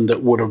wrestling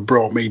that would have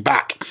brought me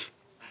back.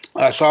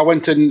 So I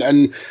went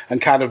and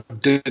kind of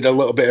did a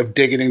little bit of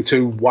digging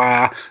into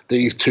why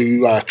these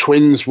two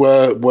twins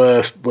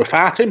were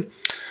fighting.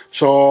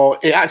 So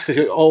it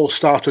actually all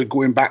started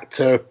going back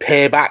to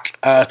Payback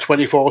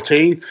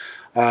 2014.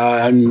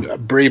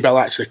 And Brie Bell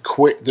actually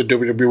quit the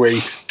WWE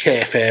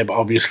kayfabe,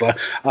 obviously,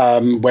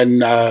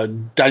 when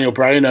Daniel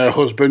Bryan, her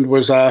husband,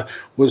 was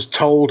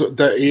told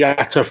that he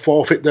had to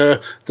forfeit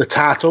the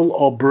title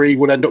or Brie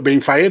would end up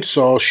being fired.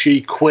 So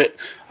she quit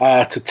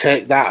to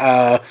take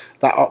that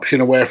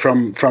option away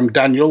from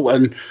Daniel,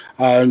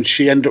 and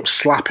she ended up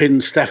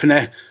slapping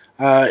Stephanie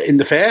in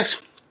the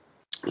face.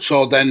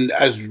 So then,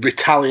 as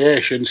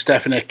retaliation,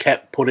 Stephanie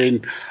kept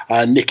putting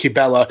Nikki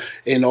Bella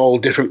in all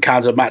different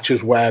kinds of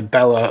matches where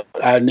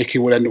Nikki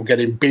would end up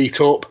getting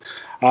beat up.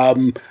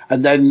 And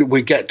then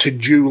we get to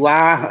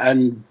July,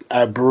 and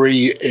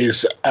Brie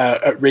is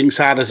at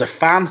ringside as a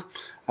fan.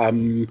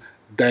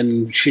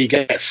 Then she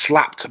gets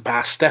slapped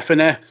by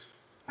Stephanie.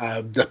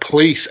 The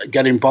police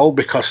get involved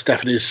because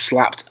Stephanie's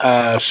slapped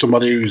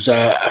somebody who's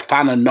a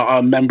fan and not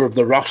a member of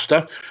the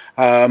roster.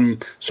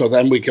 So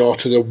then we go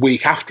to the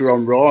week after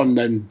on Raw, and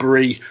then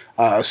Brie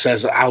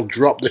says, I'll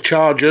drop the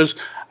charges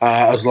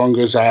as long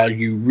as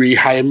you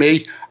rehire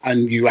me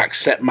and you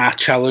accept my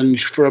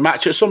challenge for a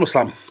match at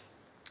SummerSlam.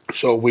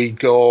 So we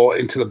go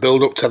into the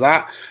build-up to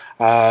that,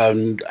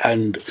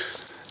 and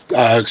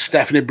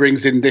Stephanie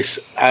brings in this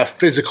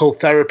physical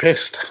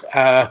therapist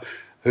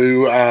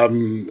who I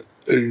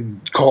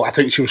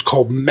think she was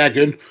called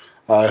Megan,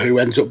 who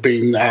ends up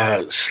being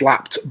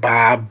slapped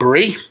by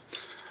Brie.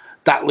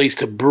 That leads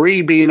to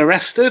Brie being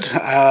arrested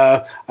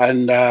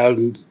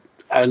and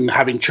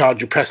having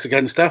charges pressed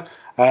against her.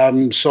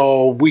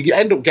 So we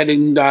end up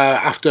getting,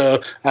 after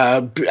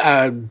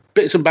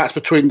bits and bats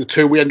between the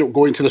two, we end up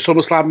going to the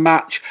SummerSlam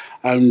match,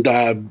 and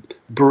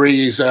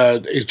Brie is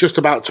just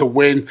about to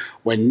win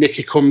when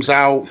Nikki comes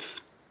out,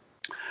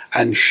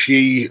 and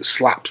she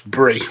slaps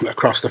Brie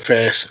across the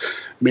face,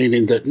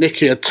 meaning that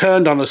Nikki had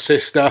turned on her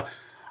sister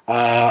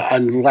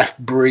and left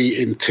Brie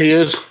in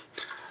tears.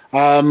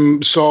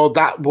 So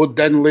that would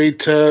then lead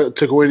to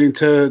going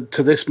into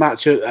this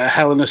match at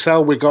Hell in a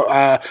Cell. We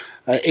got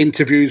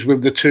interviews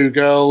with the two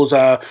girls.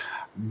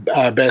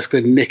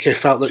 Basically, Nikki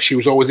felt that she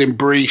was always in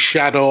Brie's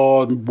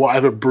shadow, and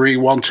whatever Brie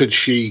wanted,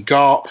 she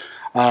got.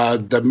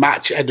 The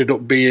match ended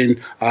up being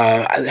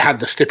had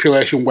the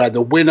stipulation where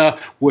the winner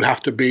would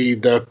have to be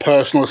the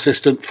personal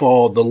assistant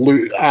for the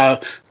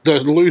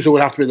loser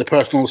would have to be the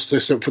personal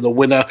assistant for the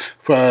winner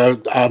for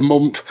a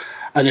month.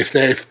 And if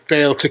they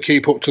fail to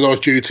keep up to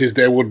those duties,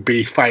 they would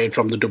be fired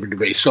from the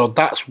WWE. So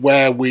that's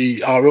where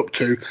we are up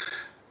to.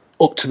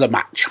 up to the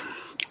match.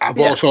 I've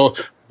Yeah. also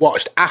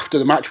watched after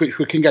the match, which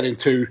we can get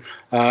into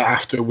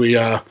after we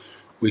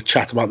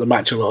chat about the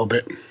match a little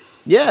bit.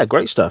 Yeah,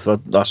 great stuff.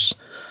 That's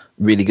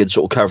really good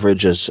sort of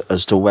coverage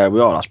as to where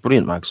we are. That's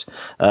brilliant, Max.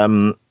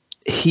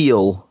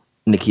 Heel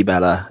Nikki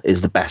Bella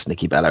is the best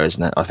Nikki Bella,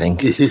 isn't it? I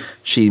think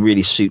she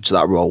really suits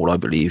that role, I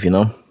believe,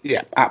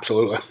 Yeah,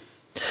 absolutely.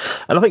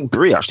 And I think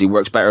Brie actually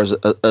works better as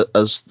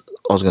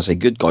I was going to say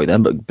good guy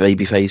then, but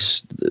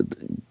babyface,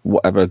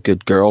 whatever,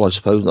 good girl, I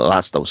suppose.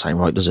 That don't sound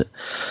right, does it?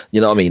 You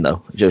know what I mean,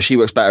 though? She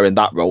works better in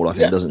that role, I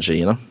think, doesn't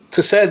she?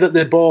 To say that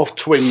they're both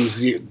twins,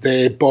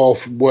 they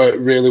both work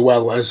really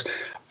well as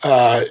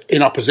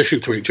in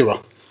opposition to each other.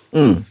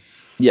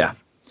 Yeah.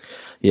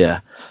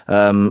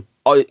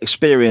 I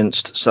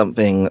experienced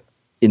something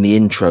in the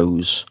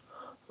intros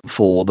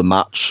for the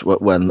match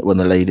when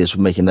the ladies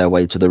were making their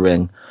way to the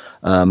ring.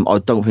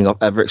 I don't think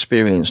I've ever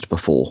experienced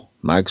before,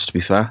 Mags, to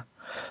be fair.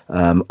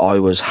 I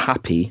was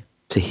happy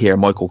to hear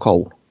Michael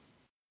Cole.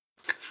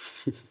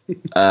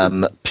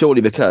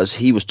 Purely because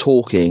he was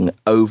talking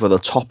over the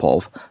top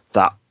of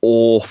that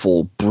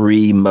awful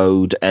Brie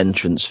mode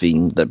entrance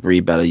theme that Brie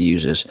Bella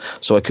uses.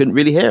 So I couldn't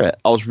really hear it.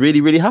 I was really,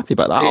 really happy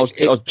about that. I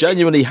was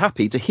genuinely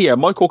happy to hear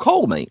Michael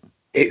Cole, mate.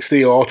 It's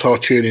the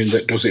auto-tuning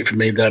that does it for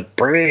me. The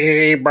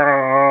Brie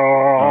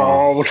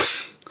mode.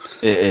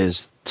 It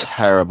is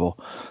terrible.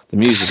 The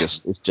music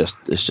is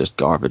just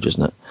garbage,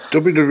 isn't it?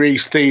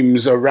 WWE's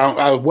themes around,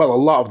 a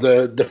lot of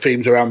the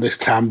themes around this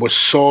time were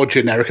so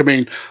generic. I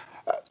mean,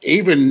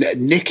 even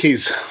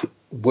Nikki's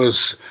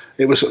was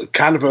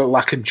kind of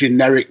like a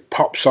generic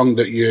pop song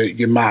that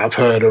you might have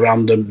heard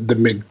around the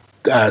mid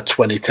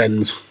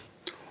 2010s.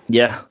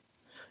 Yeah,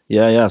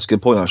 that's a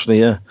good point, actually.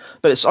 Yeah,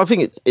 but I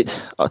think it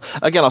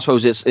again, I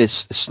suppose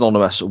it's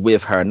synonymous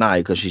with her now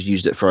because she's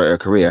used it for her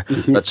career.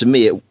 But to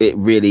me, it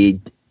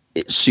really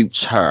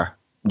suits her.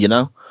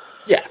 Yeah.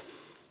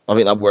 I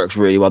think that works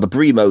really well. The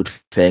Brie mode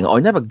thing, I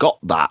never got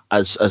that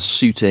as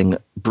suiting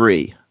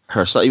Brie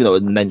herself, even though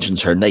it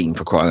mentions her name,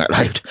 for crying out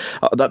loud.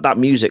 That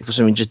music for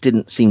some reason just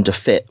didn't seem to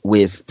fit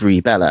with Brie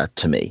Bella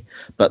to me.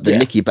 But the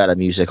Nikki Bella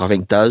music, I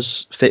think,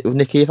 does fit with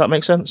Nikki, if that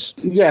makes sense.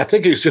 Yeah, I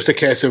think it's just a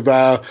case of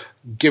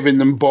giving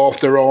them both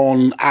their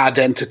own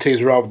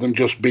identities rather than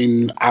just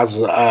being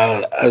as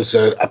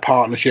a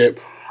partnership.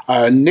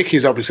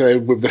 Nikki's obviously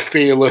with the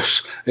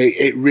Fearless,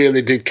 it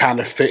really did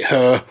kind of fit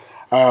her.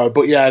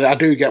 But yeah, I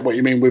do get what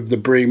you mean with the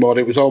Brie mod.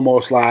 It was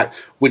almost like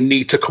we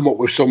need to come up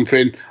with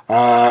something,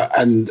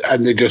 and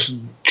they just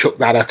chucked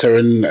that at her,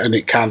 and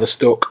it kind of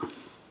stuck.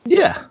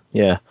 Yeah.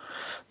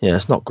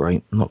 It's not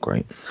great.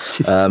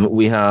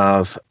 We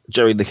have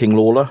Jerry the King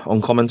Lawler on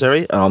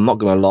commentary, and I'm not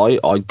going to lie,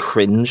 I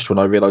cringed when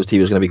I realised he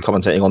was going to be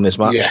commentating on this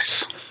match.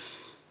 Yes,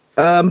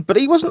 but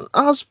he wasn't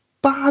as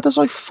bad as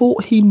I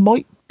thought he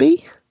might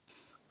be.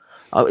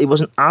 It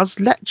wasn't as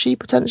lechy,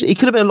 potentially. He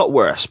could have been a lot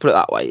worse, put it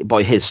that way,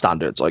 by his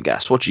standards, I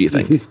guess. What do you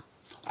think?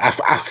 I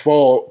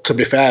thought, to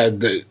be fair,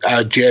 that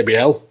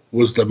JBL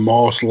was the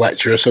most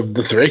lecherous of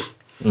the three.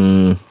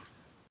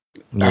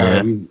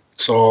 Yeah.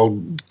 So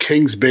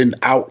King's been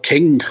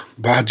out-kinged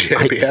by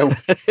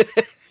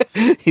JBL.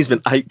 He's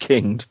been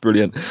out-kinged.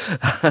 Brilliant.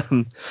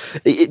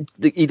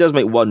 He does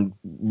make one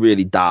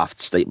really daft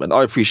statement.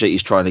 I appreciate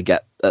he's trying to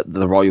get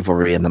the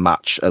rivalry in the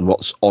match and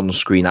what's on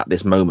screen at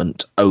this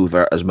moment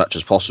over as much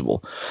as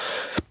possible.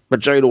 But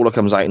Jerry Lawler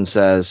comes out and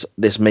says,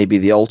 this may be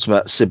the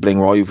ultimate sibling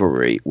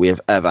rivalry we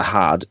have ever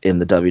had in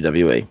the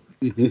WWE.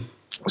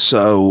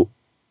 So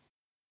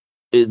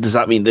does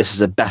that mean this is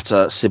a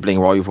better sibling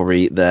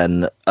rivalry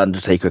than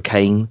Undertaker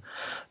Kane,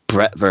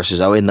 Brett versus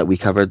Owen that we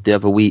covered the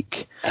other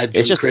week?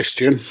 Edge and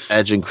Christian.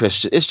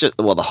 It's just,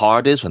 the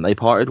hard is when they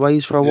parted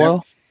ways for a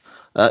while.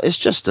 It's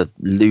just a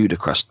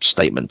ludicrous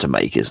statement to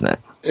make, isn't it?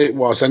 It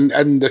was, and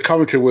the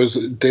commentary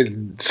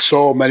did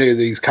so many of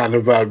these kind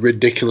of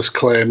ridiculous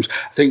claims.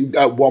 I think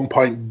at one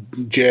point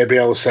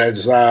JBL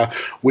says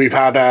we've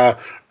had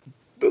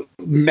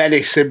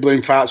many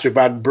sibling fights. We've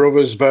had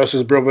brothers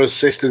versus brothers,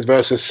 sisters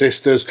versus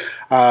sisters,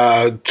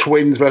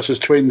 twins versus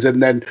twins,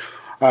 and then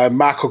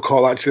Michael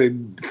Cole actually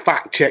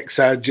fact checks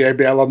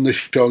JBL on the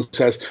show and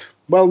says,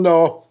 well,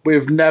 no,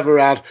 we've never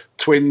had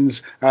twin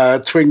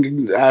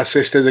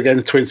sisters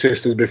against twin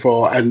sisters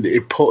before, and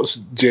it puts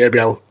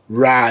JBL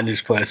right in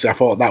his place. I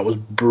thought that was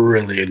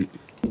brilliant.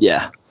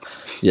 Yeah.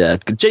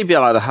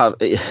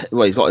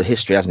 JBL he's got a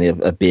history, hasn't he,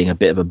 of being a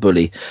bit of a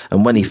bully.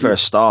 And when he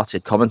first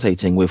started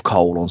commentating with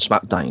Cole on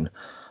SmackDown,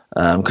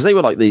 because they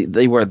were like the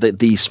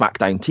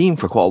SmackDown team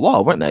for quite a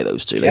while, weren't they?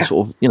 Those two, they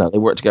sort of, they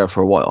worked together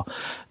for a while.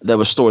 There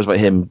were stories about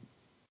him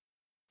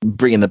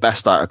bringing the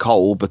best out of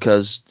Cole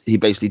because he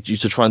basically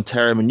used to try and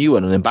tear him a new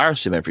one and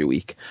embarrass him every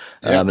week.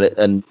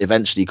 And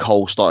eventually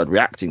Cole started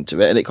reacting to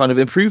it, and it kind of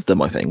improved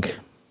them, I think.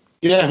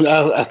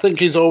 Yeah, I think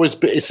it's always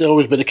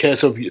been a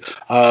case of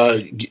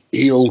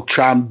he'll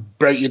try and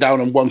break you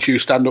down, and once you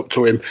stand up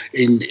to him,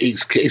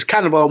 it's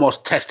kind of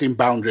almost testing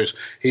boundaries.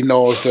 He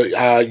knows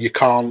that you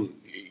can't.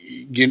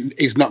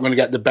 He's not going to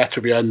get the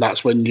better of you, and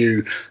that's when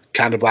you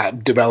kind of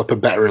like develop a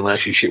better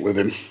relationship with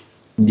him.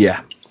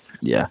 Yeah.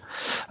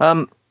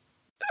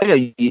 Yeah,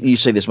 you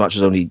say this match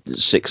is only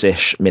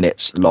 6-ish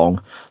minutes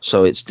long,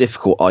 so it's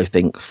difficult, I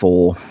think,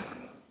 for...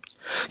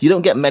 You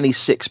don't get many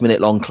 6-minute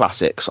long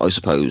classics, I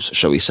suppose,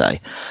 shall we say.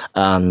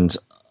 And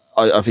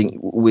I think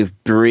with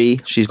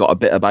Brie, she's got a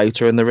bit about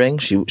her in the ring.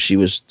 She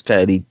was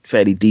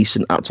fairly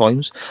decent at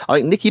times. I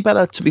think Nikki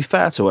Bella, to be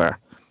fair to her,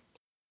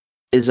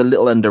 is a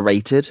little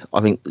underrated.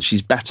 I think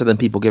she's better than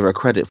people give her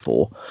credit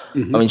for.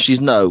 Mm-hmm. I mean,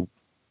 she's not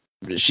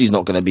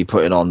going to be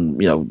putting on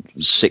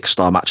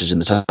 6-star matches in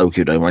the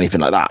Tokyo Dome or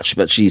anything like that.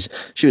 But she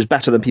was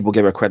better than people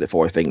give her credit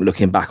for, I think,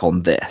 looking back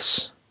on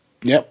this.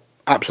 Yep,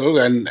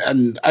 absolutely.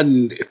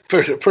 And for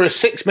a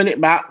 6-minute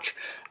match,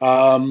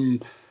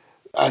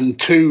 and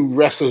two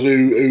wrestlers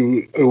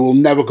who will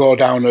never go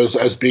down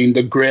as being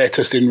the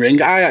greatest in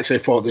ring, I actually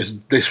thought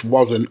this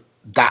wasn't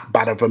that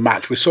bad of a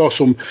match. We saw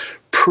some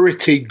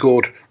pretty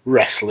good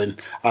wrestling.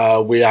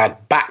 We had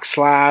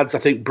backslides. I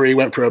think Brie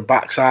went for a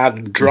backslide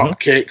and drop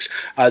kicks.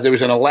 There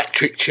was an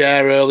electric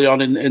chair early on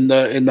in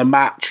the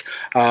match.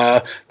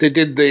 They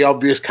did the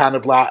obvious kind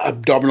of like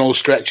abdominal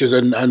stretches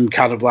and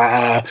kind of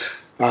like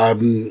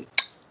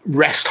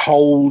rest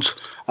holds,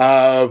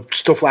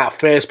 stuff like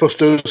face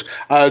busters.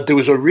 There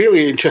was a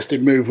really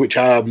interesting move which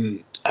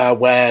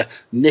where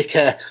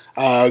Nikki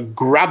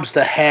grabs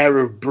the hair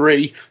of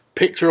Brie,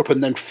 picks her up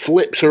and then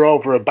flips her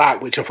over her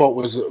back, which I thought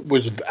was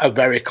a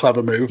very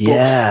clever move.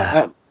 Yeah.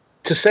 But,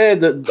 to say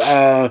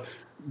that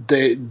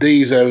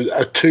these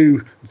are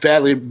two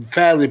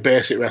fairly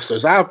basic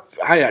wrestlers, I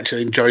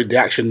actually enjoyed the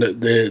action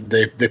that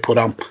they put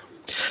on.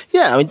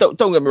 Yeah, I mean, don't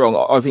get me wrong.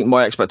 I think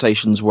my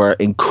expectations were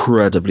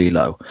incredibly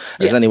low.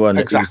 As anyone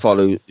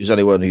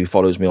who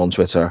follows me on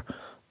Twitter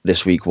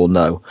this week will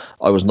know,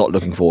 I was not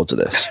looking forward to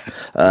this.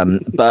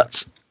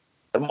 But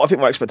I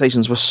think my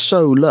expectations were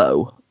so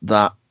low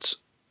that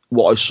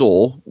what I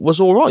saw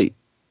was all right.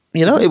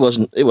 It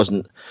wasn't,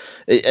 and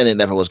it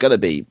never was going to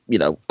be,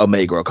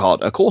 Omega or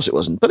Card. Of course it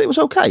wasn't, but it was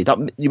okay.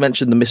 You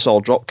mentioned the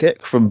missile drop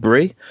kick from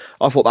Brie.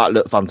 I thought that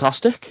looked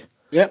fantastic.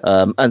 Yeah.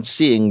 And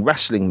seeing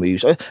wrestling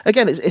moves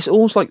again, it's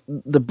almost like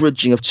the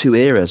bridging of two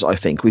eras. I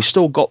think we've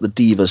still got the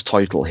Divas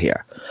title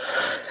here.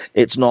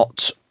 We've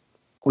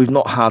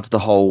not had the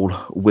whole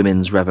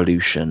women's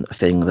revolution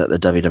thing that the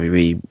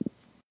WWE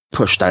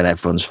pushed down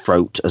everyone's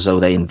throat as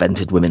though they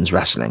invented women's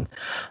wrestling.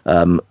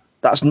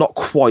 That's not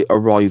quite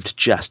arrived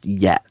just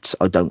yet,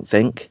 I don't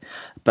think.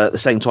 But at the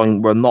same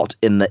time, we're not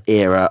in the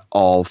era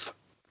of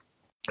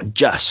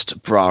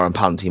just bra and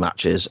panty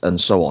matches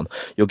and so on.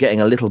 You're getting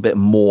a little bit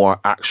more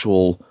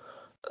actual,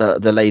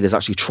 the ladies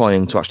actually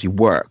trying to actually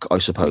work, I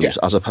suppose,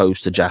 as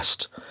opposed to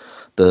just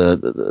the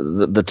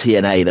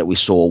TNA that we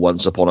saw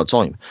once upon a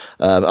time.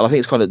 And I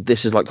think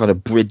this is kind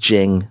of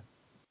bridging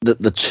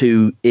the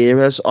two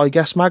eras, I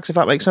guess, Mags, if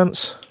that makes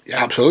sense.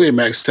 Yeah, absolutely, it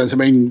makes sense. I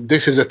mean,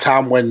 this is a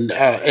time when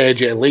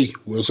AJ Lee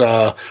was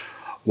the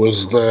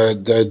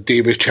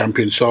Divas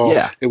champion,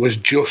 so it was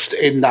just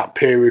in that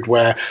period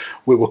where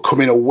we were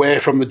coming away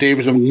from the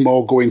Divas and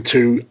more going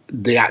to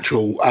the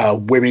actual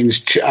women's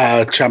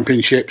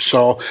championship.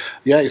 So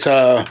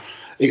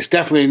it's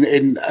definitely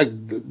in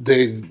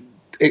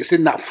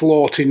that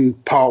floating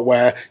part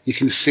where you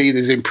can see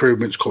there's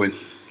improvements coming.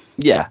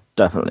 Yeah,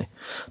 definitely.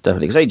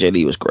 Because AJ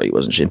Lee was great,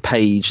 wasn't she? And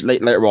Paige,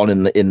 later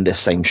on in this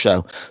same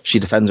show, she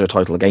defends her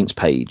title against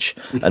Paige,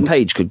 and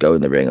Paige could go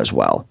in the ring as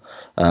well.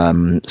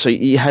 So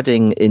you're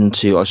heading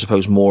into, I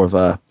suppose, more of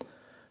a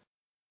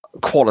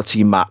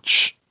quality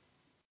match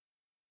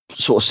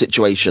sort of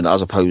situation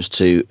as opposed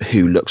to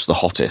who looks the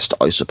hottest,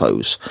 I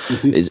suppose,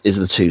 is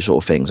the two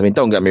sort of things. I mean,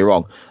 don't get me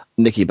wrong,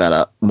 Nikki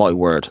Bella, my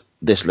word,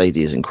 this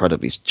lady is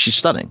she's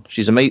stunning.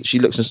 She's amazing.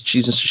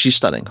 She's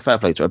stunning. Fair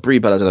play to her. Brie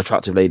Bella's an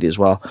attractive lady as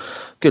well.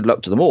 Good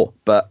luck to them all.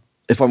 But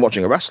if I'm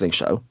watching a wrestling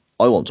show,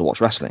 I want to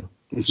watch wrestling.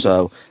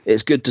 So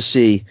it's good to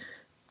see,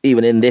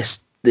 even in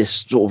this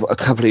sort of a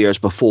couple of years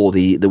before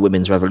the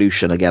women's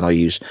revolution. Again, I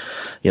use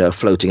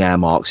floating air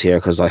marks here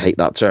because I hate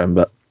that term,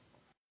 but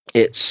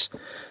it's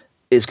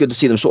good to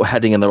see them sort of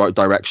heading in the right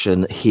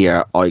direction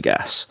here, I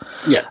guess.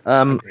 Yeah.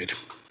 Agreed.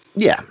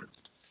 Yeah.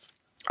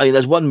 I mean,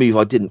 there's one move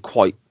I didn't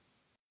quite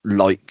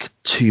like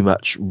too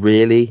much,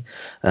 really.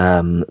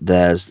 I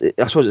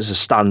suppose it's a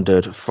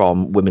standard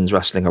from women's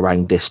wrestling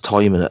around this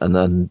time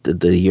and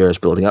the years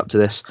building up to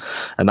this,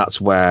 and that's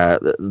where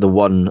the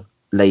one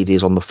lady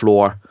is on the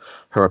floor,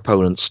 her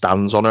opponent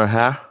stands on her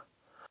hair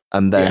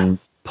and then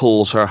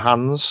pulls her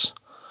hands,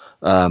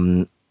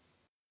 and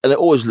it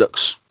always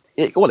looks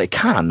it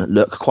can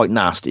look quite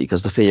nasty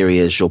because the theory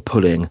is you're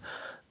pulling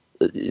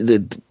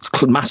the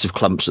massive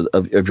clumps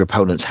of your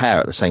opponent's hair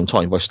at the same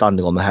time by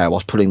standing on the hair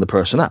whilst pulling the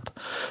person up.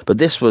 But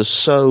this was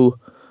so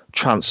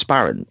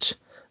transparent.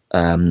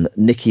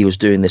 Nikki was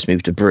doing this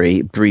move to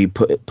Brie. Brie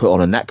put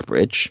on a neck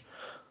bridge,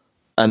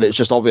 and it's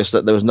just obvious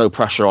that there was no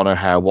pressure on her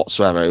hair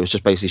whatsoever. It was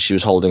just basically she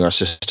was holding her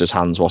sister's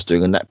hands whilst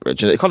doing a neck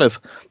bridge, and that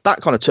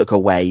kind of took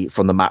away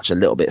from the match a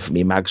little bit for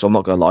me, Mag. So I'm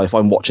not gonna lie, if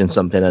I'm watching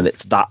something and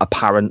it's that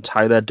apparent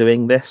how they're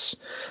doing this,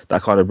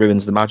 that kind of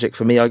ruins the magic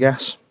for me, I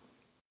guess.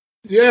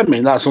 Yeah, I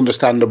mean, that's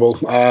understandable.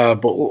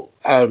 But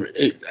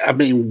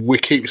we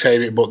keep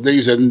saying it, but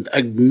these are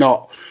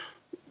not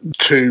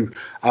two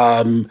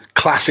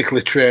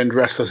classically trained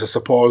wrestlers, I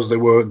suppose. They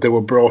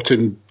were brought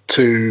in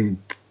to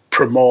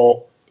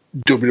promote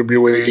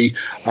WWE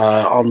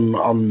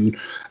on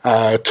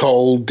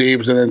Total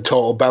Divas and then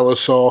Total Bellas.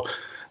 So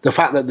the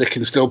fact that they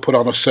can still put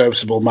on a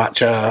serviceable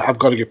match, I've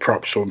got to give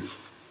props to them.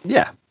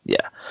 Yeah.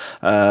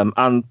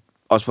 And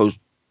I suppose,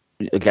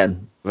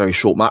 again, very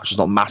short match. There's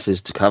not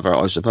masses to cover,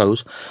 I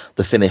suppose.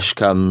 The finish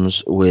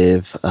comes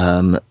with,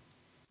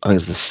 I think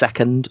it's the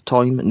second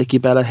time Nikki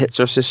Bella hits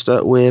her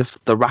sister with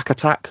the rack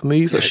attack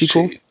move that she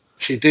called.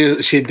 She did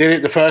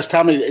it the first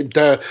time.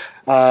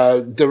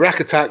 The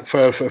rack attack,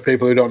 for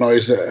people who don't know,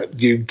 is that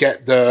you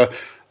get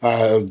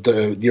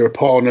your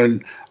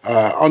opponent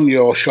on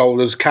your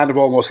shoulders, kind of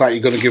almost like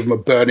you're going to give them a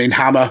burning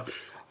hammer,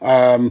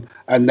 and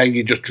then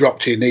you just drop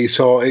to your knees.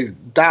 So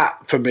that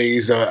for me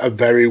is a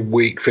very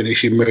weak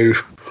finishing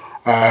move.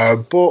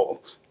 But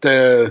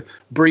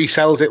Brie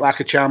sells it like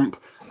a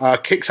champ,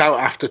 kicks out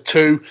after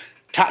 2.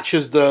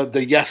 Catches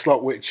the yes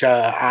lock, which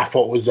I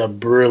thought was a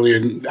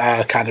brilliant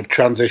kind of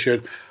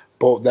transition.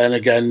 But then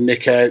again,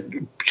 Nikki,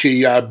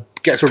 she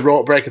gets a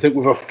rope break, I think,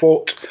 with her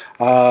foot,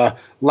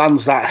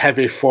 lands that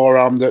heavy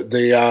forearm that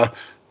the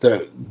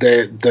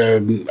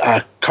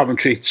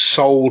commentary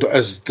sold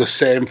as the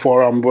same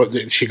forearm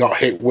that she got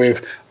hit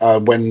with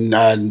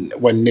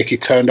when Nikki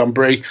turned on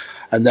Brie,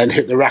 and then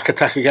hit the rack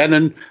attack again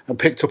and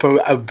picked up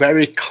a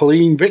very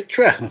clean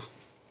victory.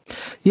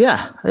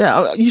 Yeah.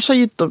 You say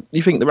you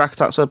think the rack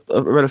attack's a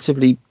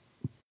relatively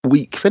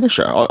weak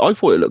finisher? I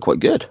thought it looked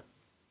quite good.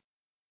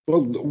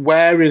 Well,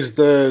 where is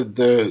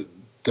the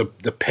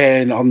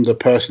pain on the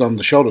person on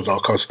the shoulders?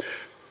 Because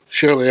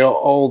surely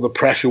all the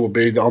pressure would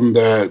be on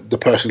the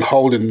person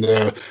holding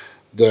the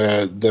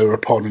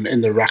opponent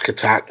in the rack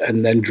attack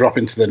and then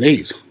dropping to the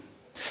knees.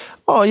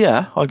 Oh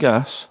yeah, I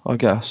guess. I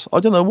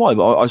don't know why,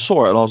 but I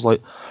saw it and I was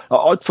like,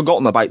 I'd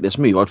forgotten about this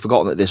move. I'd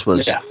forgotten that this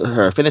was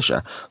her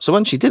finisher. So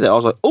when she did it, I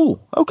was like, oh,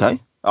 okay.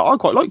 I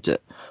quite liked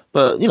it.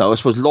 But, I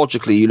suppose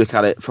logically, you look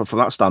at it from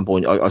that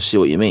standpoint, I see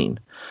what you mean.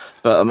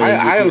 But I mean,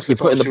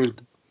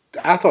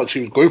 I thought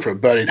she was going for a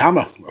burning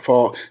hammer. I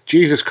thought,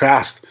 Jesus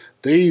Christ,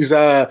 these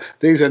are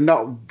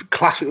not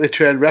classically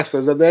trained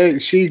wrestlers.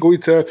 Is she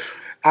going to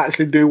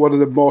actually do one of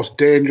the most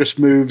dangerous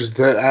moves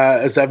that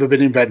has ever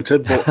been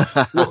invented?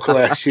 But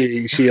luckily,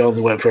 she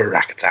only went for a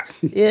rack attack.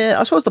 Yeah,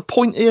 I suppose the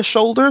point of your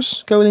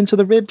shoulders going into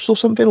the ribs or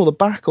something, or the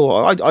back,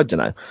 or I don't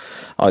know.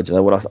 I don't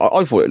know what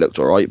I thought it looked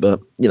all right, but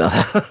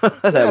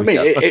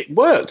it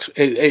worked.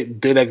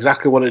 It did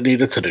exactly what it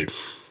needed to do.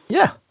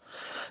 Yeah.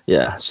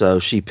 So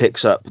she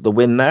picks up the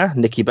win there.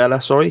 Nikki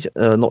Bella, sorry,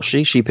 not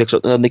she.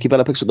 Nikki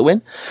Bella picks up the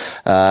win.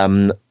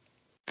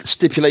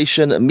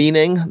 Stipulation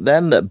meaning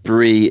then that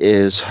Brie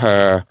has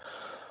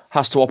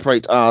to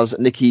operate as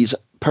Nikki's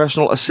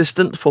personal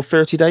assistant for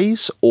 30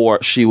 days,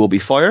 or she will be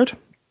fired.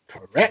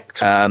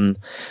 Correct.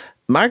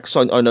 Mags,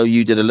 I know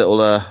you did a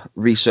little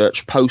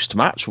research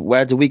post-match.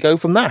 Where do we go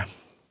from there?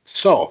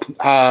 So,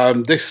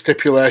 this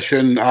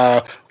stipulation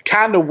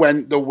kind of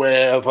went the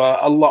way of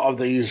a lot of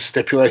these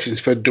stipulations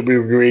for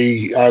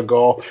WWE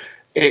go.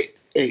 It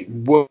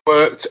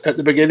worked at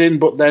the beginning,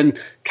 but then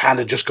kind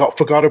of just got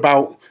forgot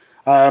about.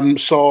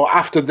 So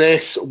after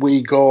this,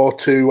 we go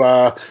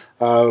to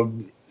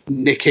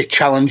Nikki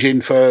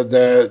challenging for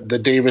the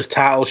Divas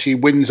title. She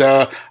wins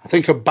I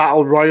think a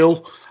battle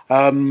royal,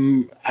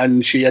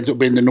 and she ends up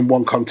being the number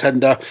 1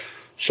 contender.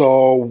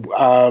 So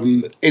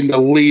in the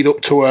lead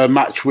up to a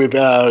match with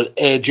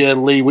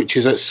AJ Lee, which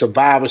is at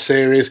Survivor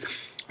Series,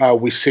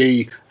 we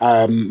see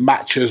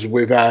matches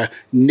with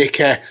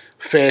Nikki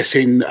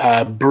facing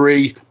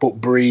Brie,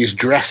 but Brie is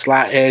dressed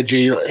like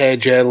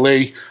AJ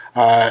Lee.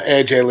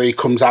 AJ Lee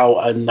comes out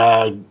and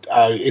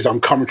is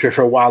on commentary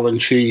for a while,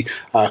 and she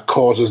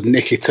causes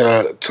Nikki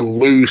to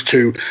lose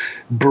to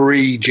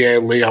Brie J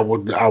Lee. I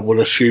would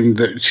assume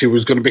that she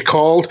was going to be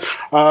called.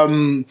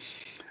 Then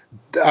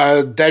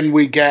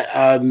we get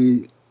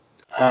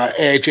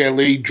AJ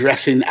Lee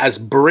dressing as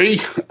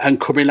Brie and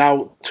coming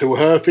out to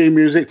her theme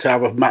music to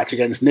have a match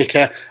against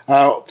Nikki.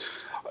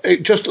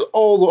 It just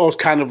all those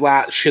kind of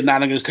like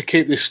shenanigans to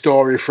keep this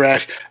story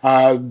fresh.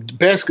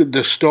 Basically,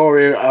 the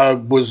story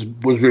was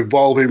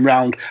revolving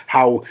around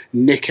how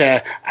Nikki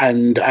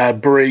and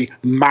Brie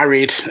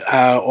married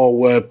or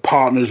were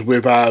partners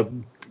with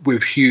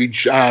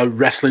huge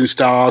wrestling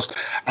stars,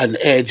 and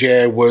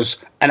AJ was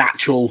an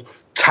actual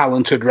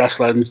talented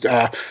wrestler. And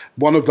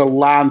one of the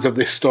lines of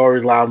this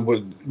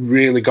storyline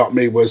really got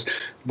me was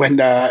when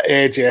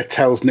AJ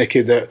tells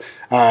Nikki that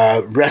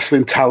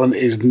wrestling talent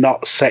is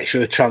not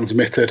sexually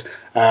transmitted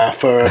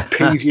for a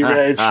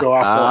PG-rated show.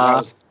 I thought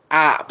that was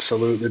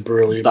absolutely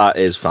brilliant. That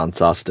is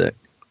fantastic.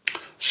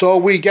 So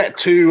we get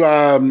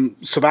to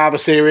Survivor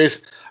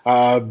Series.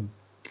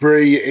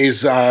 Brie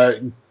is... I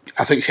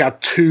think she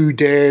had 2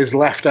 days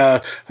left.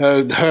 Her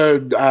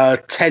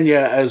tenure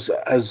as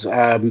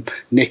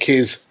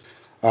Nikki's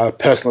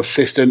personal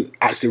assistant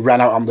actually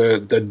ran out on the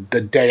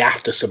day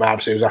after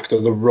Survivor Series,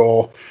 after the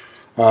Raw.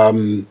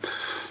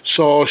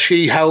 So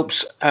she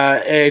helps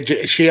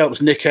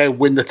Nikki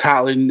win the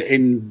title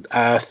in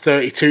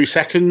 32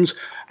 seconds,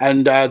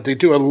 and they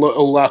do a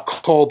little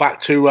call back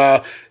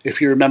to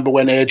if you remember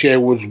when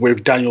AJ was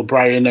with Daniel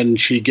Bryan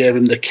and she gave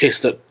him the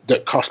kiss that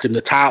cost him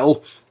the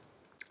title.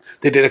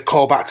 They did a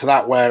call back to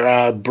that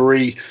where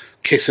Brie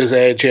kisses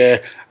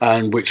AJ,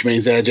 and which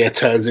means AJ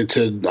turns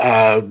into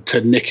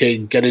to Nikki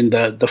getting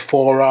the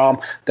forearm,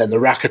 then the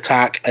rack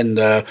attack, and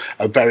a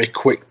very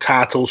quick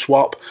title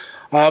swap.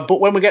 But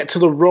when we get to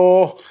the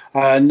Raw,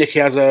 Nikki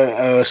has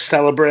a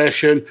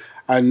celebration,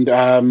 and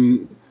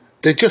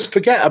they just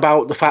forget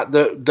about the fact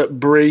that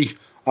Brie,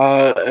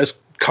 as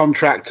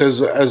contract as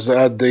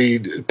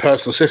the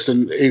personal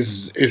assistant,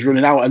 is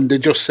running out, and they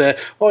just say,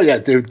 "Oh yeah,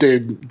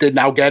 they're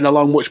now getting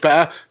along much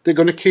better. They're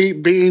going to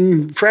keep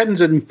being friends."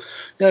 And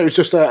yeah, it was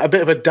just a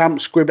bit of a damp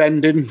squib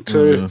ending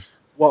to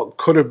what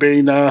could have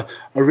been a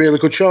really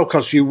good show,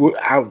 because you would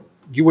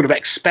have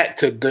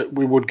expected that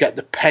we would get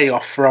the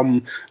payoff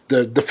from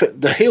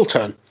the heel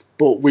turn,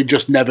 but we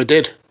just never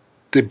did.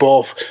 They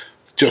both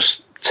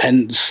just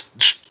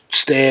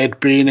stayed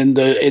being in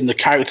the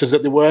characters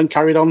that they were and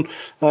carried on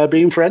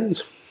being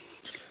friends.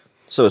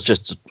 So it's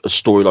just a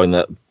storyline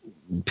that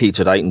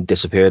petered out and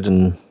disappeared,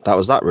 and that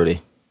was that,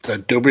 really. The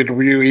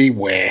WWE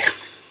way.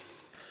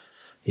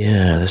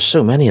 Yeah, there's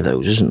so many of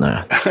those, isn't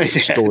there?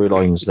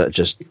 Storylines that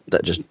just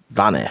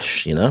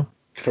vanish, you know?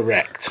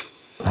 Correct.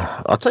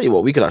 I'll tell you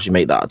what, we could actually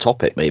make that a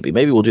topic, maybe.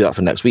 Maybe we'll do that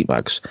for next week,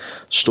 Max.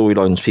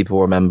 Storylines people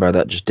remember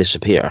that just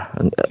disappear,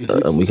 and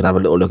we can have a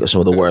little look at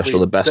some of the worst or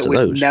the best of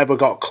those. Never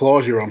got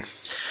closure on.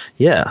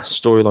 Yeah,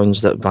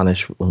 storylines that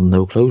vanish with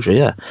no closure,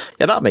 yeah.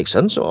 Yeah, that makes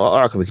sense.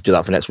 I reckon we could do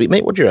that for next week,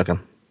 mate. What do you reckon?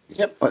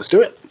 Yep, let's do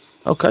it.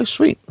 Okay,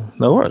 sweet.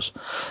 No worries.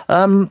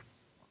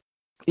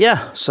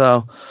 Yeah,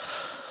 so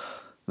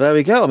there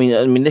we go. I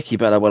mean, Nikki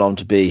Bella went on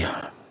to be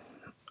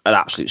an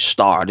absolute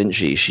star, didn't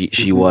she?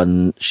 She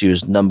won. She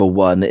was number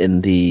one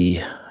in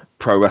the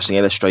Pro Wrestling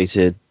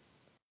Illustrated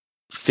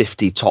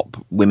 50 top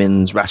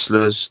women's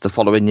wrestlers the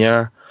following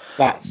year.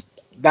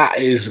 That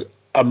is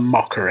a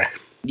mockery.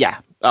 Yeah.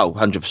 Oh,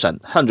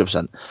 100%.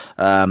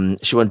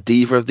 100%. She won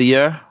Diva of the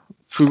Year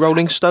through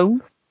Rolling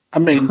Stone. I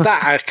mean,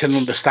 that I can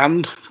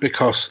understand,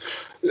 because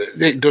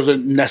it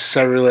doesn't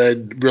necessarily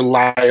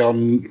rely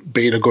on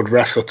being a good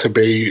wrestler to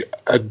be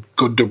a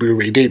good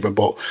WWE diva,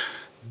 but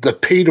the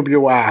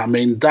PWR, I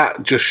mean,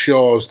 that just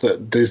shows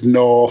that there's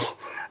no...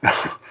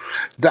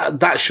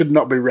 that should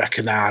not be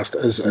recognised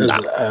as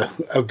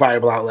a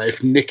viable outlet.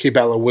 If Nikki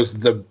Bella was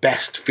the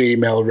best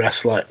female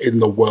wrestler in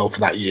the world for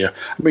that year.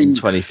 I mean, in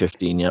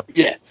 2015, yep.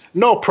 Yeah.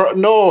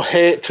 No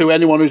hate to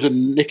anyone who's a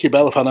Nikki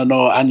Bella fan. I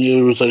know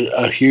Anya was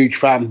a huge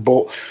fan,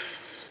 but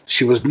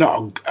she was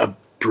not a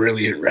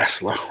brilliant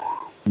wrestler.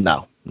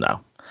 No.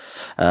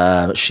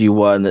 She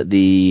won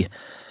the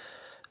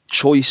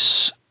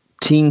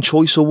Teen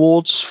Choice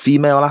Awards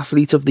Female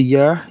Athlete of the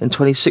Year in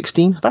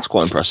 2016. That's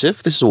quite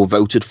impressive. This is all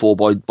voted for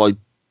by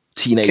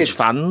teenage kids.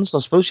 Fans, I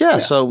suppose. Yeah,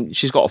 so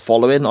she's got a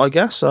following, I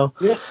guess. So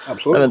yeah,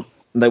 absolutely. And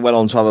then they went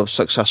on to have a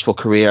successful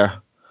career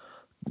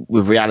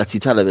with reality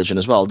television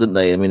as well, didn't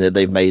they? I mean,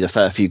 they've made a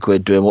fair few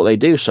quid doing what they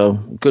do, so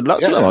good luck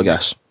to them, I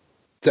guess.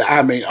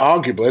 I mean,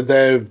 arguably,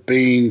 they've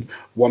been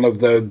one of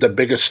the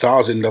biggest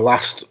stars in the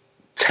last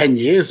 10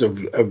 years of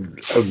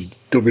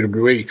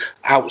WWE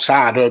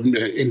outside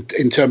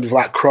in terms of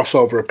like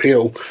crossover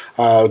appeal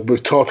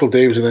with Total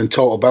Divas and then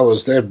Total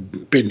Bellas.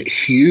 They've been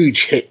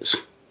huge hits.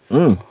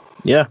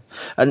 Yeah,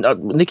 and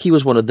Nikki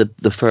was one of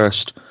the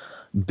first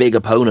big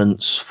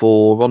opponents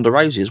for Ronda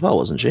Rousey as well,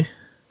 wasn't she?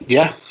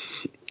 Yeah.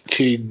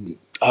 She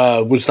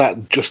was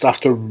that just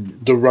after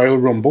the Royal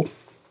Rumble.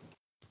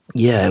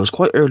 Yeah, it was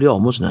quite early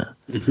on, wasn't it?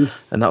 Mm-hmm.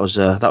 And that was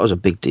a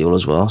big deal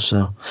as well.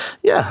 So,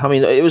 yeah, I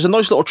mean, it was a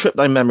nice little trip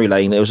down memory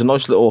lane. It was a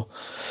nice little,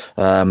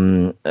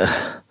 again,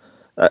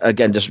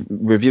 just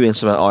reviewing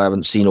something I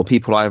haven't seen or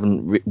people I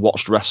haven't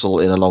watched wrestle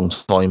in a long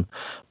time.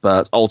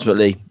 But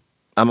ultimately,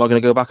 am I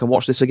going to go back and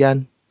watch this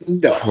again?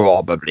 No.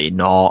 Probably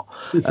not.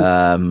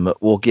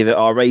 We'll give it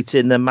our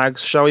rating then,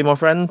 Mags, shall we, my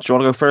friend? Do you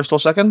want to go first or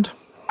second?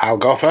 I'll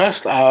go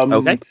first.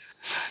 Okay.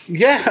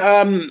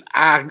 Yeah,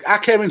 I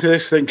came into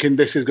this thinking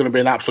this is going to be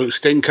an absolute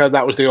stinker.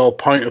 That was the whole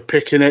point of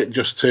picking it,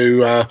 just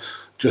to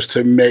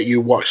make you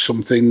watch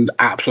something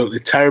absolutely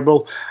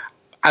terrible.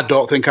 I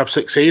don't think I've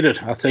succeeded.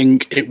 I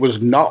think it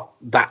was not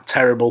that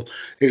terrible.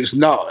 It's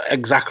not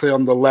exactly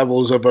on the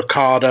levels of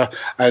Okada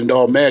and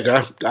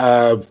Omega,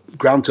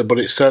 granted, but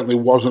it certainly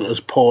wasn't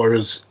as poor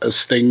as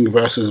Sting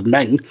versus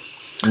Meng.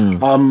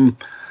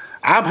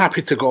 I'm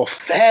happy to go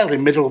fairly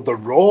middle of the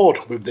road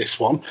with this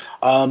one.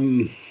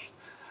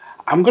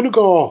 I'm going to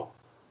go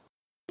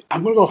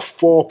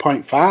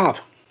 4.5.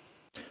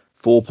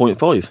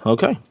 4.5.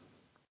 Okay.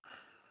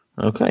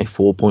 Okay,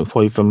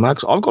 4.5 from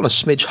Max. I've got a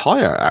smidge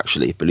higher,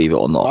 actually, believe it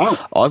or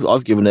not. Wow.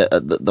 I've given it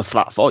the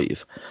flat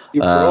 5.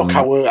 You broke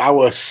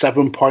our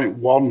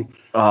 7.1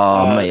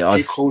 mate,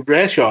 equal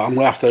ratio. I'm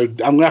gonna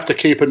have to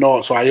keep a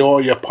note, so I owe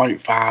you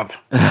 0.5.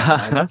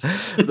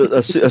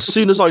 As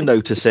soon as I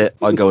notice it,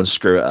 I go and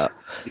screw it up.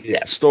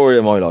 Yeah, story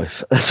of my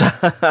life.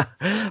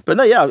 But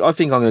no, yeah, I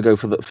think I'm gonna go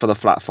for the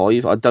flat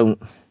 5.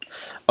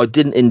 I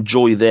didn't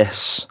enjoy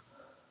this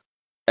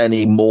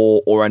any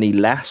more or any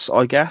less,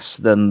 I guess,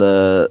 than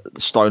the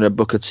Steiner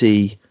Booker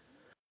T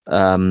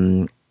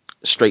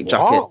straight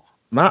jacket What?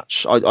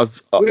 match.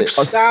 With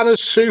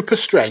Steiner's super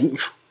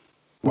strength.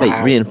 Mate,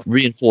 Wow.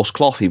 reinforced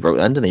cloth he broke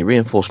then, didn't he?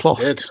 Reinforced cloth.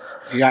 He did.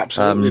 He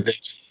absolutely did.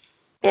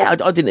 Yeah,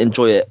 I didn't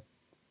enjoy it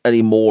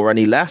any more or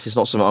any less. It's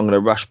not something I'm going to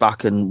rush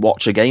back and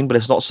watch again, but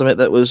it's not something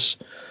that was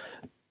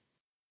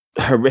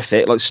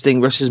horrific like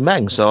Sting versus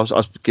Meng. So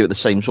I'll give it the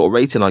same sort of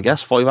rating, I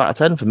guess. 5 out of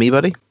 10 for me,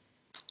 buddy.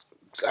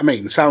 I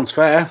mean, sounds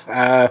fair.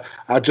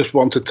 I just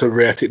wanted to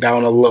rate it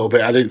down a little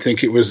bit. I didn't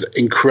think it was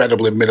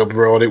incredibly middle of the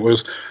road. It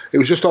was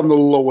just on the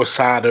lower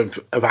side of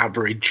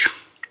average.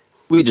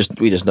 We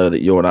just know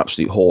that you're an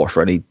absolute whore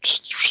for any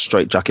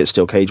straight jacket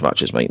steel cage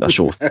matches, mate. That's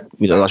your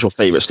that's your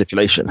favourite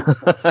stipulation.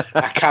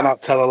 I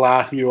cannot tell a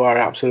lie. You are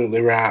absolutely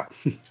right.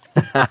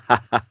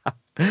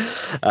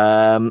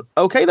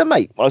 Okay then,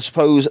 mate. I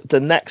suppose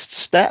the next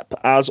step,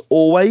 as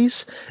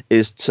always,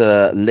 is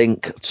to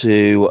link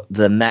to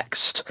the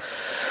next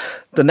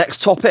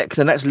topic,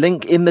 the next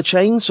link in the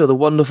chain, so the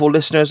wonderful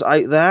listeners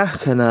out there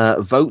can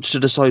vote to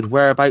decide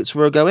whereabouts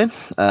we're going.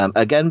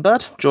 Again,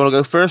 Bud, do you want to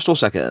go first or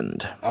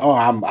second? Oh,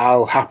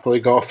 I'll happily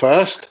go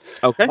first.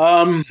 Okay.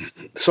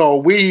 So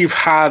we've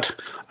had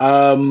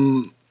a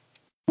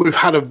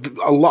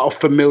lot of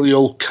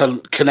familial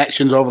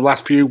connections over the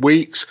last few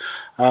weeks,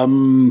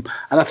 and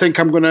I think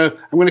I'm gonna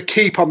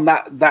keep on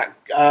that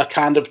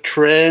kind of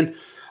train.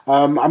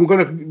 I'm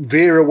going to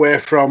veer away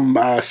from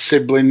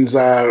siblings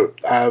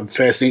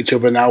facing each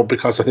other now,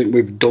 because I think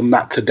we've done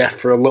that to death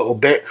for a little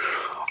bit.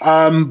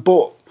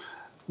 But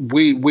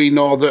we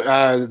know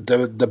that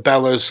the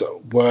Bellas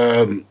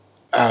were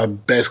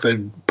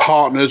basically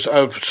partners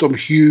of some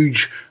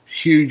huge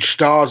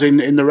stars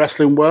in the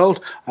wrestling world.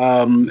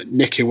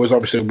 Nikki was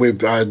obviously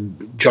with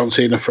John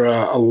Cena for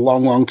a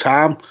long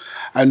time,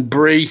 and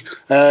Brie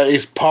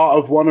is part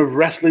of one of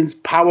wrestling's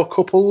power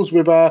couples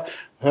with her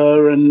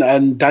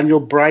and Daniel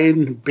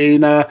Bryan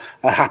being a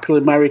happily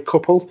married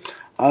couple.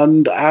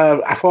 And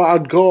I thought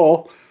I'd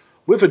go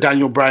with a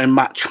Daniel Bryan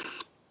match.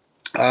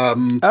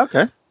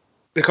 Okay.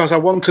 Because I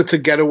wanted to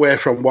get away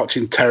from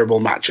watching terrible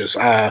matches.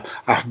 I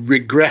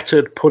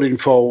regretted putting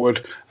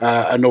forward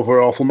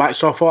another awful match,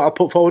 so I thought I'd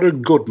put forward a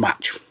good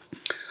match.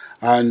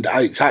 And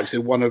it's actually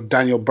one of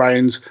Daniel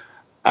Bryan's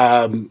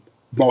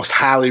most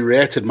highly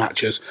rated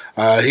matches.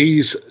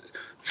 He's,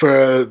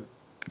 for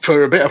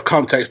a bit of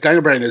context,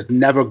 Daniel Bryan has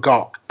never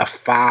got a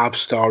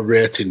 5-star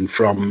rating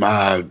from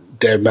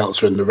Dave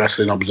Meltzer in the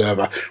Wrestling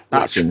Observer.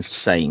 That's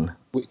insane.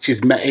 Which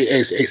is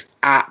it's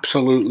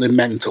absolutely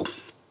mental.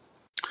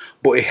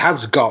 But he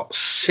has got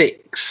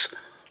 6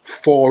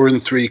 4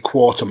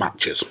 3/4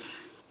 matches.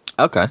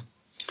 Okay.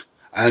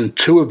 And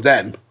 2 of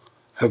them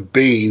have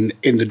been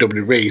in the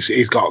WWE.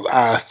 He's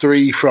got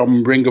 3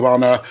 from Ring of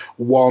Honor,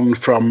 1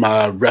 from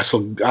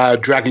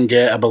Dragon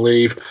Gate, I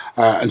believe,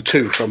 and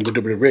 2 from the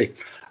WWE.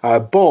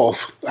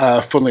 Both,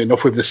 funnily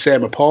enough, with the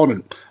same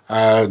opponent,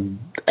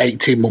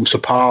 18 months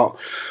apart.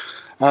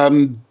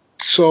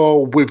 So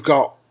we've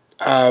got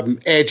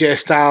AJ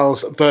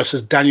Styles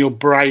versus Daniel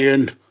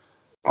Bryan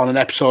on an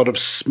episode of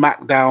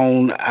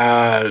SmackDown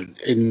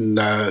in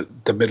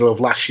the middle of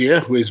last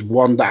year, which is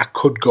one that I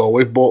could go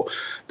with. But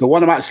the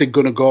one I'm actually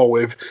going to go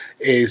with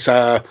is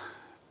the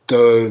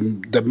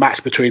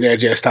match between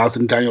AJ Styles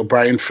and Daniel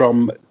Bryan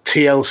from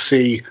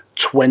TLC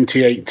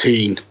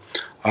 2018.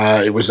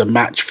 It was a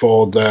match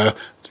for the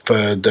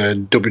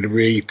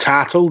WWE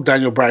title.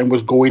 Daniel Bryan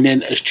was going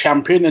in as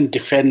champion and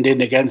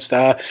defending against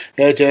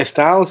AJ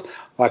Styles.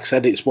 Like I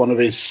said, it's one of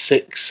his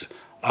 6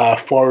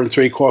 4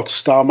 3/4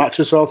 star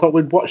matches. So I thought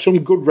we'd watch some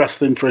good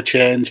wrestling for a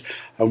change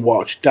and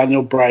watch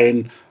Daniel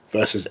Bryan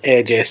versus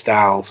AJ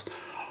Styles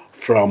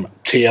from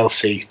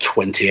TLC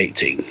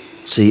 2018.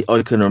 See,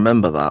 I can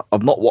remember that.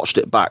 I've not watched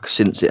it back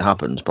since it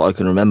happened, but I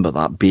can remember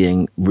that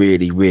being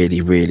really,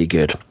 really, really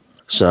good.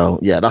 So,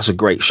 yeah, that's a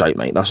great shape,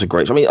 mate. That's a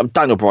great... I mean,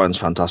 Daniel Bryan's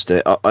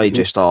fantastic.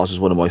 AJ Styles is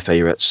one of my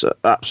favourites.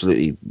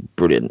 Absolutely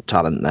brilliant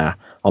talent there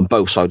on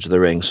both sides of the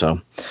ring. So,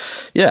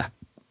 yeah,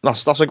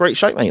 that's a great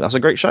shape, mate. That's a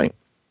great shape.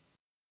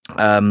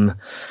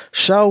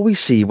 Shall we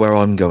see where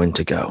I'm going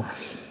to go?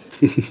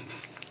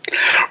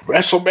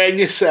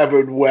 WrestleMania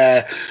 7,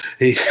 where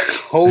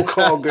Hulk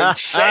Hogan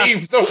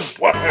saved the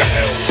world.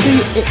 See,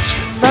 it's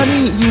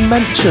funny you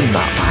mention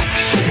that,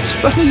 Max. It's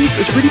funny.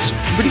 It's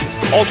really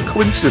odd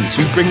coincidence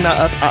you bring that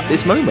up at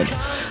this moment,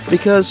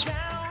 because,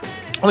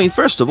 I mean,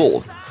 first of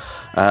all,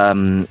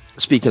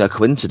 speaking of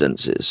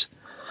coincidences,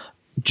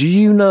 do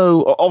you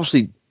know?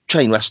 Obviously,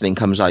 Chain Wrestling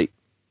comes out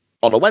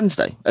on a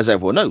Wednesday, as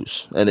everyone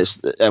knows, and it's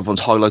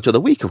everyone's highlight of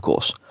the week, of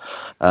course.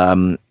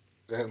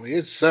 Certainly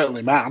is,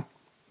 certainly, man.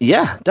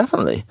 Yeah,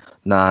 definitely.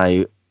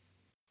 Now,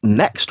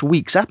 next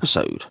week's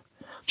episode,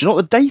 do you know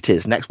what the date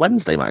is next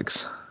Wednesday,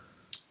 Mags?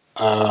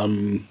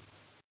 The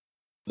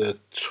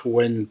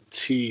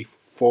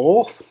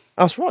 24th?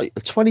 That's right,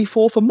 the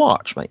 24th of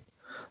March, mate.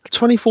 The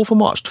 24th of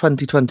March,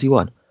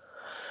 2021.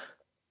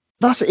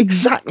 That's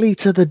exactly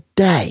to the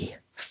day,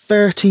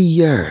 30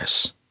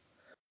 years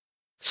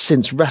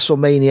since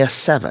WrestleMania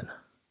 7.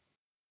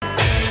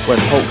 when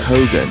Hulk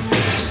Hogan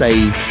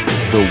saved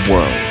the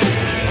world?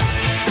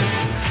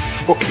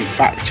 Fucking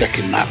fact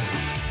checking that.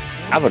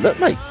 Have a look,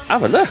 mate.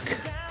 Have a look.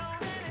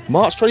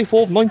 March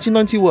 24th,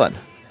 1991.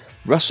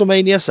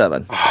 WrestleMania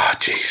 7. Oh,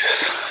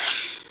 Jesus.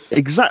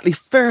 Exactly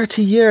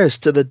 30 years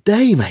to the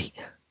day, mate.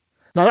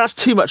 Now, that's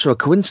too much of a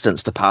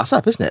coincidence to pass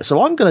up, isn't it?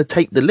 So I'm going to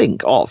take the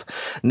link of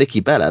Nikki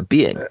Bella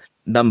being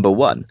number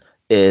one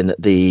in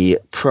the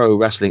Pro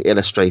Wrestling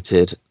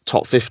Illustrated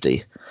Top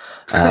 50.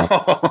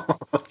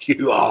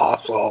 You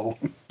arsehole.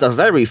 The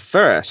very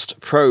first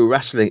Pro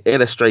Wrestling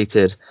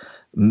Illustrated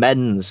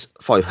Men's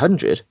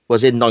 500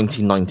 was in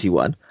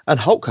 1991, and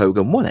Hulk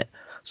Hogan won it.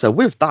 So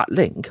with that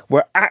link,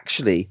 we're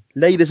actually,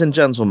 ladies and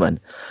gentlemen,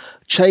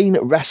 Chain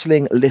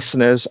Wrestling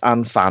listeners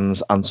and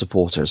fans and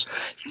supporters,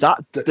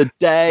 that the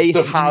day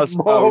has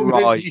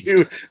arrived.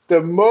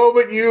 The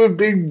moment you have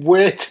been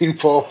waiting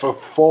for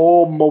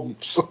 4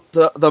 months.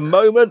 The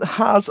moment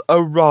has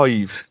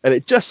arrived, and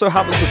it just so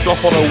happens to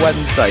drop on a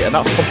Wednesday, and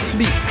that's a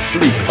complete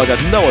fluke. I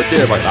had no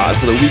idea about that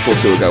until a week or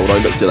two ago when I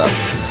looked it up.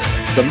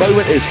 The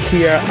moment is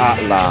here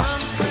at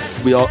last.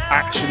 We are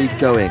actually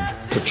going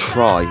to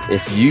try,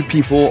 if you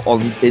people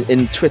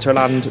in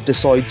Twitterland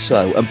decide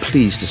so, and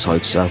please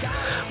decide so,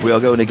 we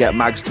are going to get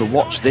Mags to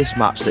watch this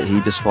match that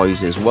he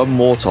despises one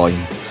more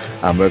time,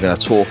 and we're going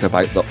to talk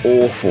about the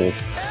awful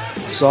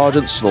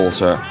Sergeant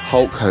Slaughter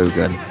Hulk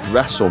Hogan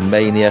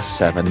WrestleMania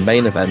 7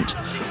 main event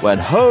when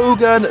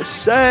Hogan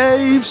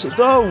saves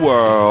the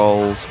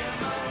world.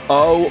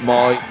 Oh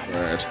my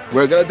word.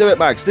 We're going to do it,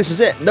 Mags. This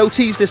is it. No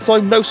tease this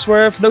time, no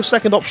swerve, no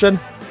second option.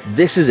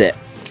 This is it.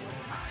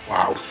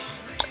 Wow.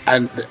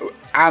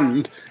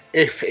 And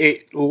if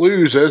it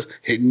loses,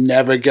 it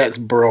never gets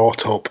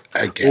brought up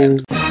again.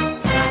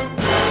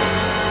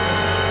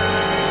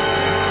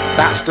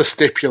 That's the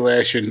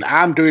stipulation.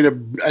 I'm doing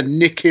a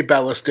Nikki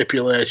Bella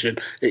stipulation.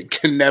 It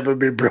can never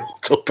be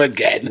brought up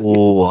again.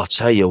 Oh, I'll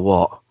tell you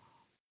what.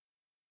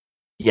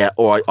 Yeah,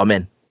 all right, I'm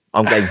in.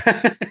 I'm game.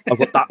 I've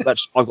got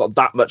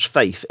that much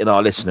faith in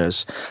our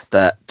listeners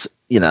that,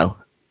 you know,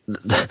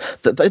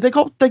 they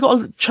got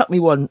to chuck me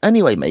one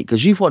anyway, mate,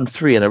 because you've won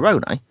 3 in a row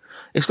now.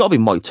 It's got to be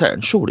my turn,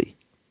 surely.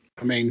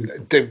 I mean,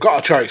 they've got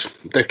a choice.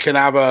 They can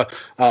have a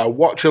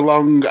watch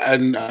along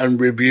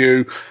and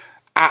review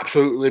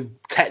absolutely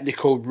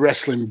technical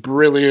wrestling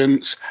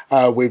brilliance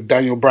with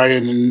Daniel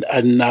Bryan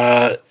and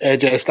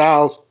AJ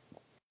Styles,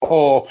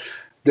 or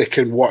they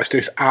can watch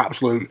this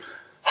absolute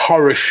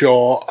horror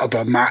show of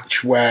a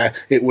match where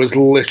it was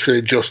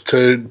literally just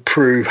to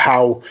prove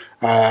how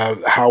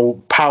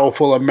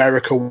powerful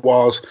America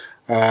was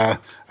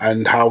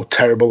and how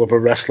terrible of a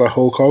wrestler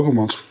Hulk Hogan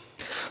was.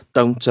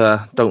 Don't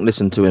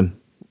listen to him,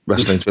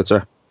 wrestling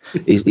Twitter.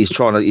 He's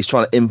trying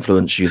to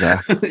influence you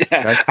there.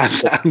 Yeah,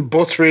 okay? I'm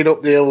buttering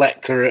up the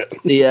electorate.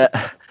 The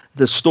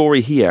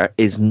story here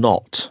is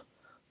not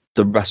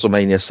the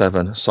WrestleMania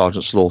 7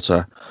 Sergeant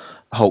Slaughter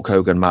Hulk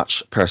Hogan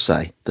match per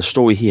se. The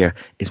story here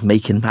is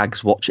making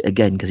Mags watch it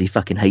again because he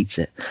fucking hates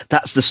it.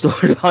 That's the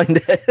story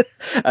behind it.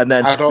 And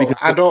then I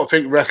don't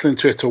think wrestling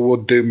Twitter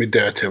would do me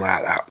dirty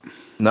like that.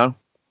 No,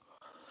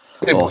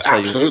 they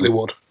absolutely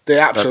would. They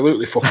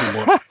absolutely fucking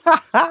would,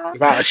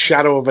 without a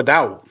shadow of a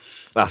doubt.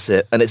 That's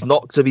it, and it's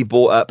not to be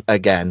brought up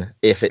again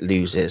if it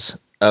loses.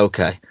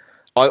 Okay,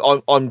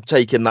 I'm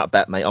taking that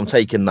bet, mate. I'm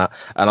taking that,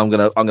 and I'm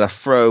gonna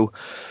throw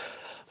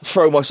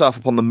myself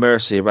upon the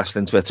mercy of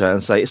wrestling Twitter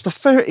and say it's the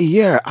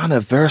 30-year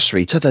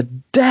anniversary to the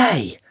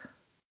day.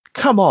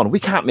 Come on, we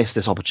can't miss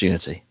this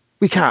opportunity.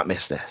 We can't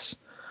miss this.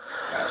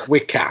 We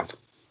can't.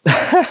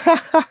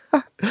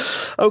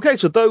 Okay,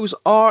 so those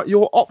are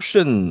your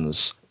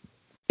options.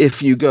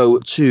 If you go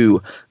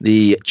to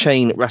the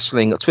Chain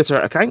Wrestling Twitter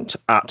account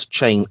at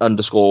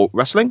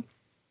 @chain_wrestling,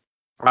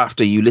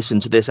 after you listen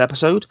to this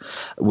episode,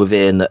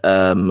 within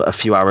a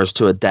few hours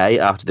to a day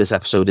after this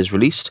episode is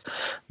released,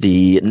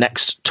 the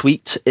next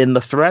tweet in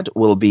the thread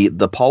will be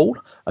the poll,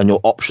 and your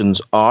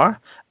options are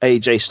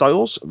AJ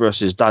Styles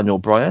versus Daniel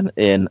Bryan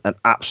in an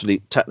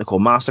absolute technical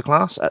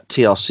masterclass at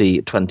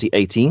TLC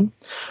 2018,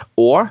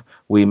 or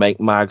we make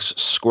Mags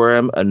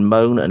squirm and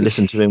moan and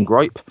listen to him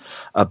gripe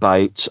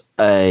about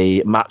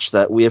a match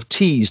that we have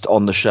teased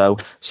on the show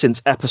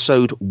since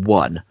episode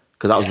 1.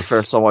 Because that was the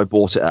first time I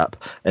brought it up.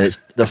 And it's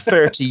the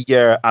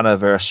 30-year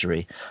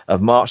anniversary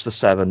of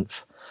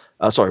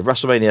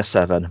WrestleMania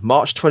 7,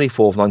 March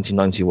 24th,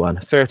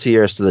 1991, 30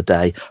 years to the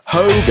day.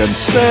 Hogan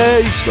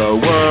saves the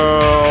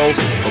world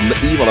from the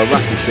evil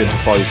Iraqi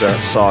sympathizer,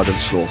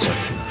 Sergeant Slaughter.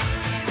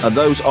 And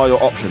those are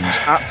your options.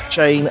 At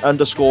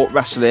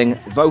 @chain_wrestling.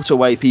 Vote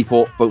away,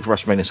 people. Vote for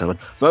WrestleMania 7.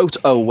 Vote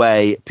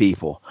away,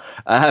 people.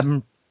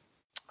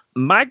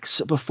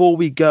 Mags, before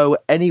we go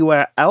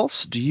anywhere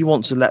else, do you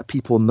want to let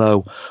people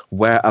know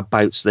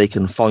whereabouts they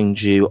can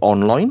find you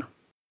online?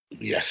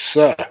 Yes,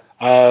 sir.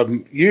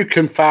 You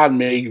can find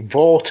me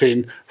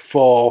voting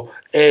for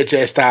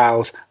AJ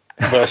Styles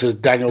versus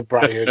Daniel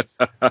Bryan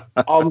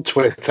on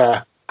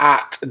Twitter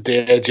at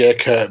DJ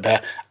Kirkby.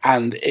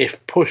 And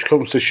if push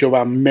comes to shove,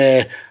 I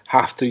may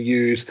have to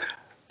use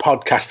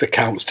podcast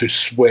accounts to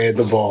sway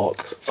the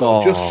vote.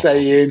 So just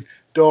saying,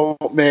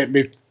 don't make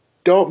me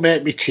Don't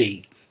make me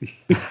cheat.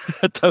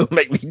 Don't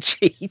make me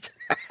cheat.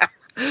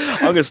 I'm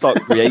going to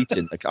start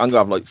creating. I'm going to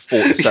have like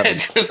 47.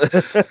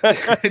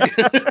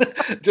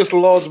 Just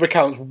loads of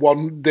accounts.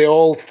 They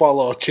all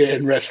follow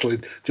Chain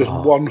Wrestling. Just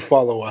one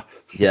follower.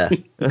 Yeah.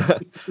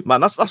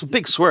 Man, that's a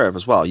big swerve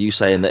as well. You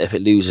saying that if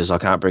it loses, I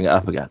can't bring it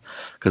up again.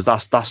 Because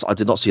that's I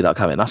did not see that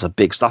coming. That's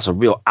a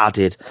real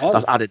added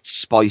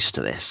spice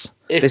to this.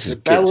 If this is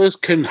the Bellas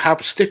can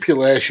have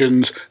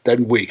stipulations,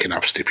 then we can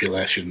have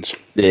stipulations.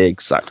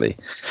 Exactly.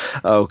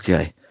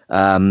 Okay.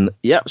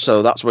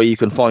 So that's where you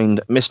can find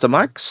Mr.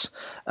 Mags.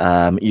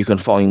 You can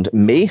find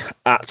me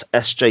at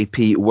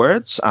SJP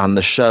Words and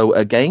the show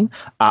again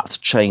at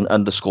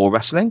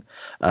Chain_Wrestling.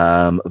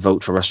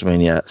 Vote for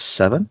WrestleMania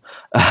 7.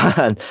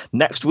 And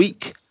next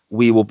week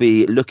we will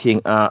be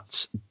looking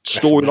at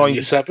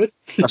storylines.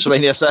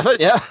 WrestleMania 7,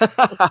 yeah.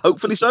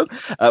 Hopefully so.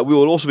 We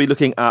will also be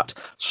looking at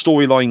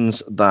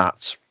storylines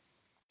that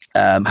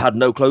had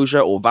no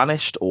closure or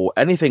vanished or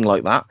anything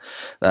like that.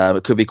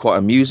 It could be quite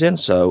amusing,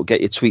 so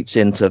get your tweets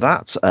into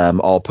that.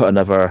 I'll put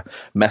another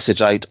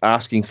message out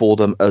asking for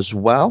them as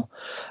well.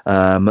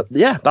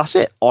 That's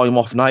it. I'm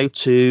off now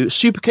to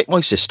super kick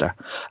my sister.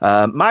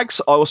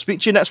 Mags, I will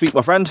speak to you next week,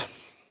 my friend.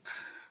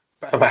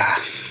 Bye-bye.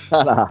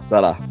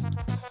 Ta-da.